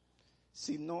Dios.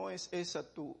 Si no es ese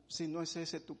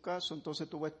tu caso, entonces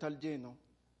tú vas a estar lleno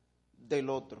del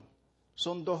otro.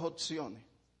 Son dos opciones.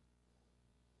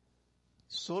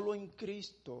 Solo en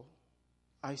Cristo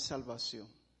hay salvación.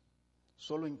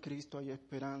 Solo en Cristo hay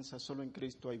esperanza, solo en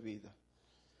Cristo hay vida.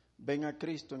 Ven a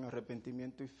Cristo en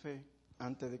arrepentimiento y fe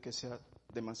antes de que sea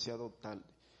demasiado tarde.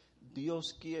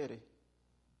 Dios quiere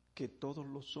que todos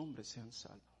los hombres sean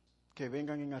salvos, que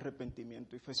vengan en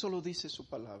arrepentimiento y fe. Eso lo dice su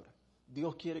palabra.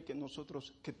 Dios quiere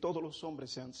que todos los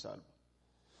hombres sean salvos.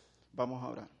 Vamos a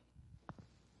orar.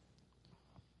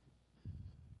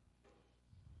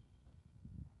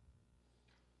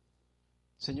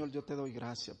 Señor, yo te doy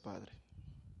gracias, Padre.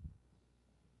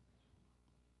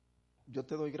 Yo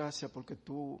te doy gracias porque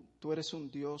tú eres un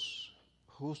Dios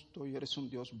justo y eres un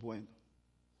Dios bueno.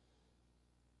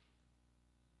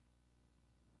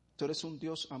 Tú eres un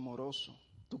Dios amoroso.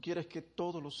 Tú quieres que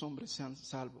todos los hombres sean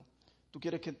salvos. Tú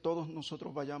quieres que todos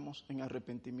nosotros vayamos en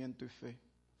arrepentimiento y fe.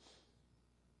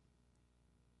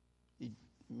 Y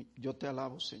yo te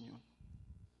alabo, Señor.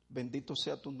 Bendito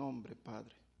sea tu nombre,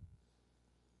 Padre.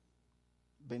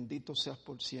 Bendito seas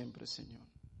por siempre,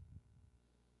 Señor.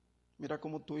 Mira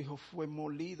cómo tu Hijo fue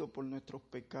molido por nuestros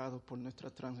pecados, por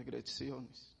nuestras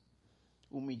transgresiones,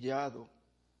 humillado.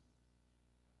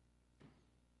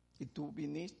 Y tú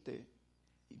viniste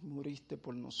y muriste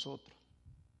por nosotros.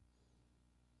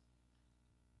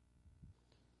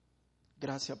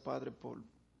 Gracias, Padre,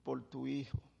 por tu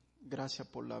Hijo. Gracias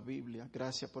por la Biblia.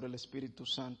 Gracias por el Espíritu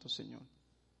Santo, Señor.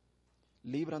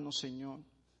 Líbranos, Señor,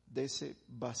 de ese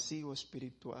vacío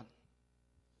espiritual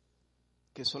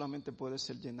que solamente puede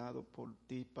ser llenado por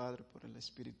ti, Padre, por el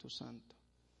Espíritu Santo.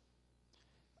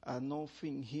 A no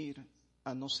fingir,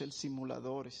 a no ser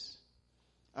simuladores,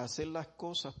 a hacer las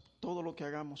cosas, todo lo que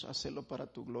hagamos, hacerlo para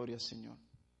tu gloria, Señor.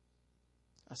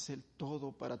 Hacer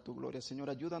todo para tu gloria, Señor.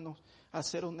 Ayúdanos a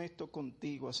ser honestos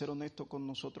contigo, a ser honestos con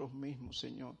nosotros mismos,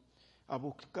 Señor. A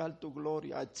buscar tu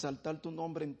gloria, a exaltar tu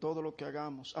nombre en todo lo que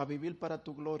hagamos, a vivir para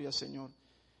tu gloria, Señor.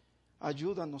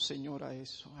 Ayúdanos, Señor, a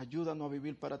eso. Ayúdanos a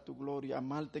vivir para tu gloria, a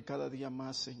amarte cada día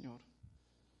más, Señor.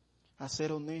 A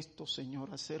ser honesto,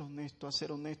 Señor, a ser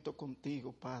honesto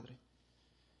contigo, Padre.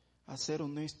 A ser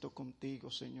honesto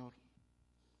contigo, Señor.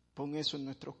 Pon eso en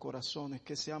nuestros corazones,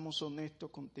 que seamos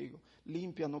honestos contigo.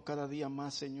 Límpianos cada día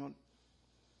más, Señor.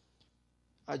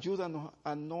 Ayúdanos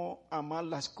a no amar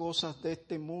las cosas de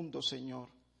este mundo, Señor.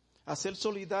 A ser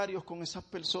solidarios con esas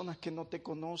personas que no te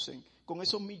conocen, con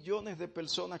esos millones de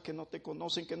personas que no te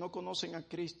conocen, que no conocen a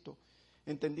Cristo,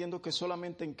 entendiendo que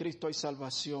solamente en Cristo hay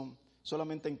salvación,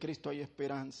 solamente en Cristo hay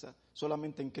esperanza,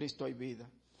 solamente en Cristo hay vida.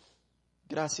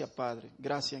 Gracias, Padre.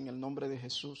 Gracias en el nombre de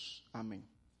Jesús. Amén.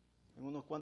 En unos cuantos